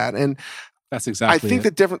get that. And that's exactly I think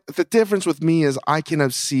the difference with me is I can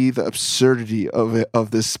see the absurdity of it,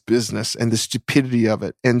 of this business and the stupidity of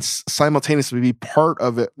it, and simultaneously be part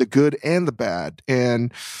of it, the good and the bad.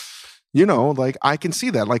 And, you know, like I can see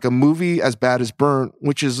that, like a movie as bad as Burnt,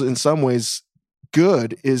 which is in some ways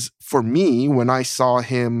good, is for me when I saw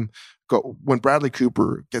him when Bradley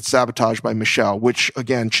Cooper gets sabotaged by Michelle, which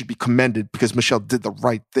again should be commended because Michelle did the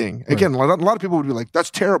right thing. Right. Again, a lot of people would be like, that's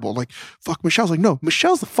terrible. Like, fuck Michelle's. Like, no,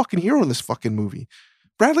 Michelle's the fucking hero in this fucking movie.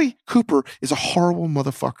 Bradley Cooper is a horrible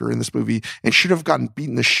motherfucker in this movie and should have gotten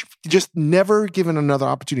beaten just never given another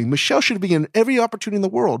opportunity. Michelle should have been given every opportunity in the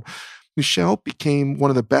world. Michelle became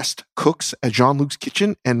one of the best cooks at Jean-Luc's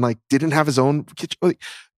kitchen and like didn't have his own kitchen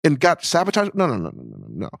and got sabotaged.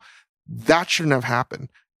 No. That shouldn't have happened.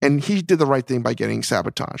 And he did the right thing by getting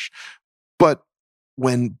sabotaged. But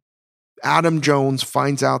when Adam Jones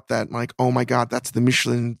finds out that, like, oh my God, that's the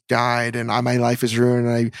Michelin Guide and my life is ruined,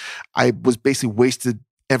 and I was basically wasted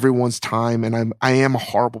everyone's time, and I am a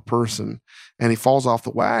horrible person, and he falls off the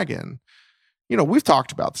wagon. You know, we've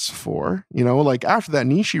talked about this before. You know, like after that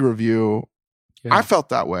Nishi review, I felt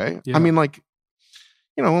that way. Yeah. I mean, like,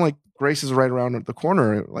 you know, like Grace is right around the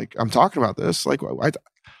corner. Like I'm talking about this. Like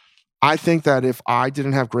I think that if I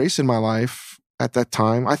didn't have Grace in my life at that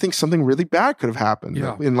time, I think something really bad could have happened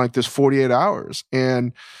in like this 48 hours.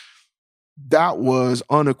 And that was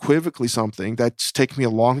unequivocally something that's taken me a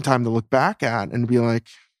long time to look back at and be like,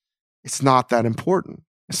 it's not that important.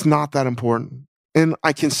 It's not that important. And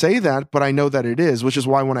I can say that, but I know that it is, which is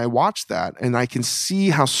why when I watch that and I can see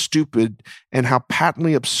how stupid and how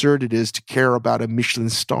patently absurd it is to care about a Michelin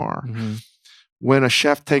star. Mm-hmm. When a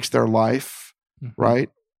chef takes their life, right?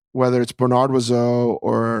 Whether it's Bernard Oiseau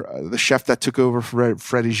or the chef that took over for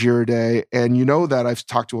Freddie Giraudet. And you know that I've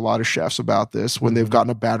talked to a lot of chefs about this when they've gotten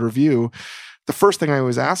a bad review. The first thing I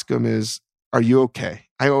always ask them is, are you okay?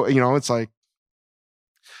 It's like,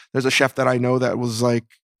 there's a chef that I know that was like,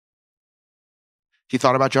 he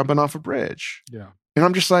thought about jumping off a bridge. Yeah. And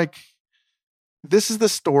I'm just like, this is the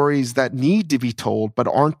stories that need to be told, but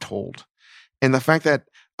aren't told. And the fact that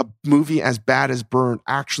a movie as bad as Burnt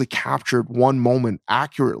actually captured one moment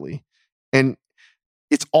accurately. And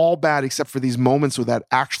it's all bad except for these moments where that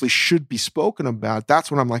actually should be spoken about. That's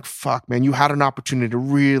when I'm like, fuck, man, you had an opportunity to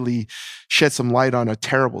really shed some light on a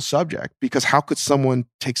terrible subject, because how could someone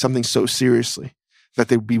take something so seriously that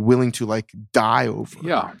they'd be willing to like die over?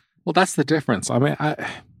 Yeah. Well, that's the difference. I mean,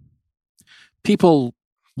 people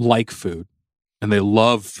like food and they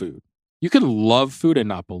love food. You can love food and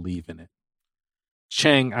not believe in it.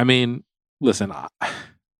 Chang, I mean, listen,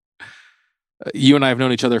 you and I have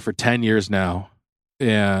known each other for 10 years now,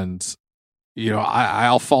 and, you know,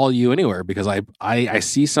 I'll follow you anywhere because I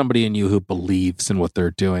see somebody in you who believes in what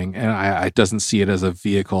they're doing, and I doesn't see it as a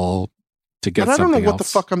vehicle to get something else. I don't know what the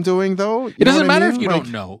fuck I'm doing, though. It doesn't matter if you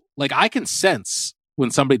don't know. Like, I can sense when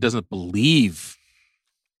somebody doesn't believe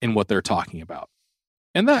in what they're talking about.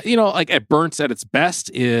 And that, you know, like at Burnt's at its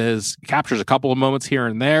best captures a couple of moments here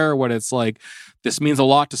and there when it's like, this means a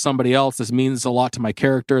lot to somebody else. This means a lot to my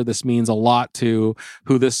character. This means a lot to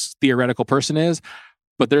who this theoretical person is.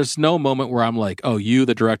 But there's no moment where I'm like, oh, you,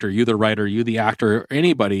 the director, you, the writer, you, the actor,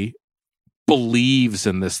 anybody believes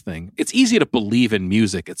in this thing. It's easy to believe in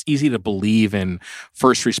music. It's easy to believe in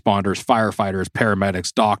first responders, firefighters,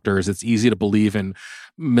 paramedics, doctors. It's easy to believe in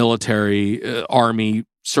military, army,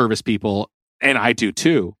 service people. And I do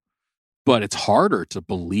too, but it's harder to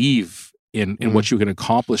believe in what you can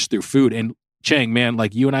accomplish through food. And Chang, man,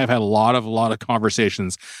 like you and I have had a lot of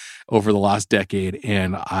conversations over the last decade,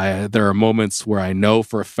 and there are moments where I know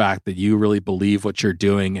for a fact that you really believe what you're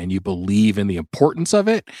doing and you believe in the importance of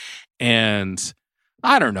it. And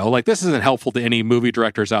I don't know, like this isn't helpful to any movie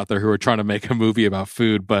directors out there who are trying to make a movie about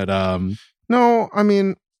food, but no, I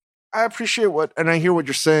mean, I appreciate and I hear what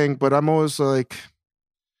you're saying, but I'm always like,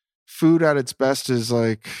 food at its best is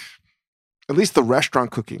like, at least the restaurant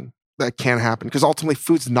cooking that can happen, because ultimately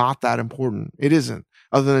food's not that important. It isn't,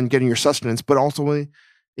 other than getting your sustenance, but ultimately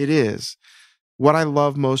it is. What I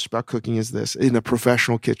love most about cooking is this, in a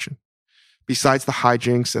professional kitchen, besides the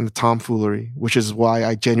hijinks and the tomfoolery, which is why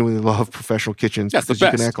I genuinely love professional kitchens. That's because the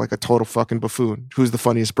you best. can act like a total fucking buffoon. Who's the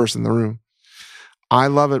funniest person in the room? I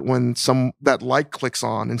love it when that light clicks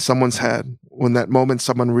on in someone's head, when that moment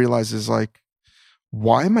someone realizes like,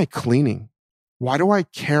 why am I cleaning? Why do I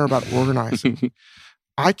care about organizing?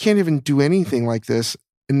 I can't even do anything like this.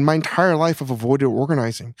 In my entire life, I've avoided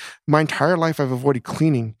organizing. My entire life, I've avoided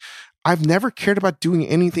cleaning. I've never cared about doing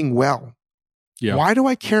anything well. Yeah. Why do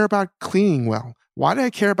I care about cleaning well? Why do I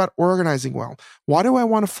care about organizing well? Why do I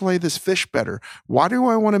want to fillet this fish better? Why do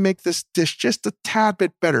I want to make this dish just a tad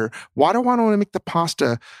bit better? Why do I want to make the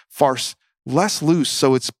pasta farce less loose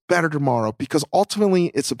so it's better tomorrow? Because ultimately,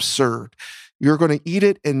 it's absurd. You're going to eat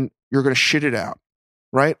it and you're going to shit it out,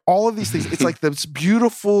 right? All of these things. It's like this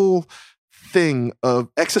beautiful thing of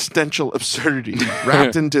existential absurdity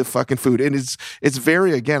wrapped into fucking food. And it's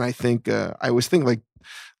very, again, I think, I always think like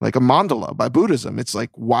a mandala by Buddhism. It's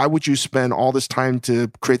like, why would you spend all this time to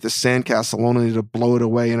create this sandcastle only to blow it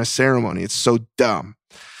away in a ceremony? It's so dumb.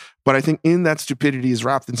 But I think in that stupidity is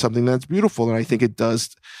wrapped in something that's beautiful. And I think it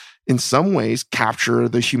does, in some ways, capture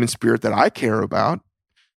the human spirit that I care about.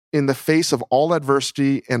 In the face of all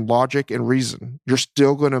adversity and logic and reason, you're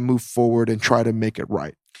still going to move forward and try to make it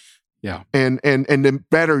right. Yeah. And then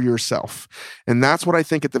better yourself. And that's what I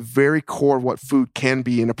think at the very core of what food can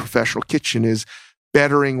be in a professional kitchen is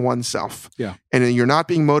bettering oneself. Yeah. And then you're not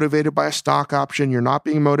being motivated by a stock option. You're not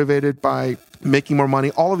being motivated by making more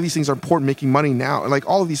money. All of these things are important, making money now. Like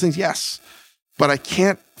all of these things, yes. But I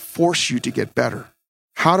can't force you to get better.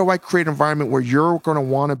 How do I create an environment where you're going to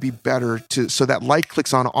want to be better so that light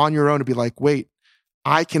clicks on your own to be like, wait,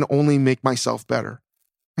 I can only make myself better.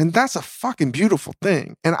 And that's a fucking beautiful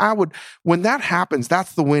thing. And when that happens,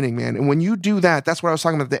 that's the winning, man. And when you do that, that's what I was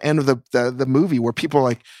talking about at the end of the movie where people are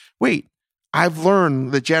like, wait, I've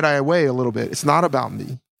learned the Jedi way a little bit. It's not about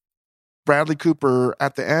me. Bradley Cooper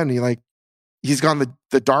at the end, he's gone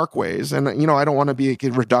the dark ways. And, I don't want to be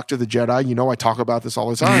reductive to the Jedi. I talk about this all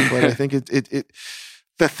the time, but I think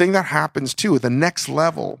the thing that happens too, the next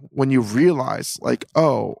level, when you realize like,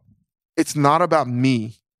 oh, it's not about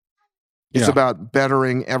me. It's about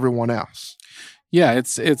bettering everyone else. Yeah,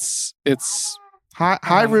 it's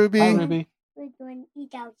Hi, Ruby. Hi, Ruby. We're going to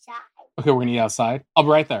eat outside. Okay, we're gonna eat outside. I'll be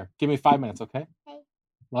right there. Give me 5 minutes, okay? Okay.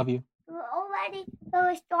 Love you.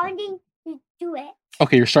 We're starting to do it.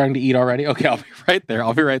 Okay, you're starting to eat already? Okay, I'll be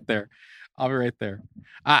right there.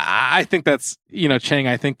 I think that's, Chang,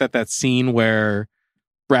 I think that scene where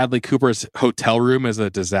Bradley Cooper's hotel room is a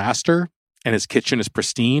disaster and his kitchen is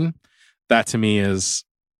pristine, that to me is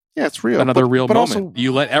it's real. Another real but moment. Also,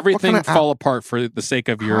 you let everything fall apart for the sake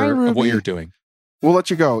of of what you're doing. We'll let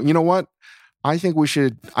you go. You know what? I think we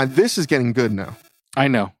should. This is getting good now. I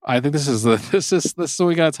know. I think this is what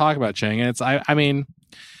we got to talk about, Chang. And it's. I mean,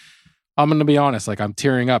 I'm going to be honest. Like I'm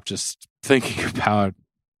tearing up just thinking about.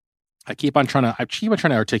 I keep on trying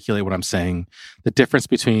to articulate what I'm saying. The difference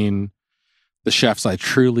between the chefs I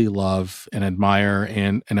truly love and admire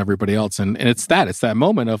and everybody else, and it's that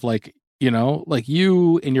moment of like. Like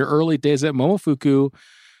you in your early days at Momofuku,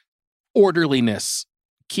 orderliness,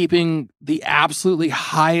 keeping the absolutely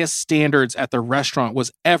highest standards at the restaurant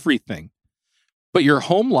was everything. But your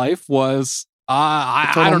home life was,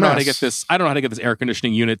 I don't know how to get this. I don't know how to get this air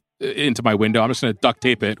conditioning unit into my window. I'm just going to duct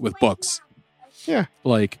tape it with books. Yeah,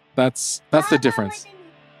 like that's the difference.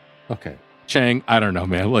 Okay, Chang, I don't know,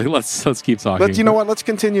 man. Like let's keep talking. You know what? Let's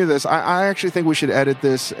continue this. I actually think we should edit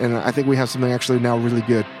this, and I think we have something actually now really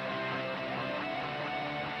good.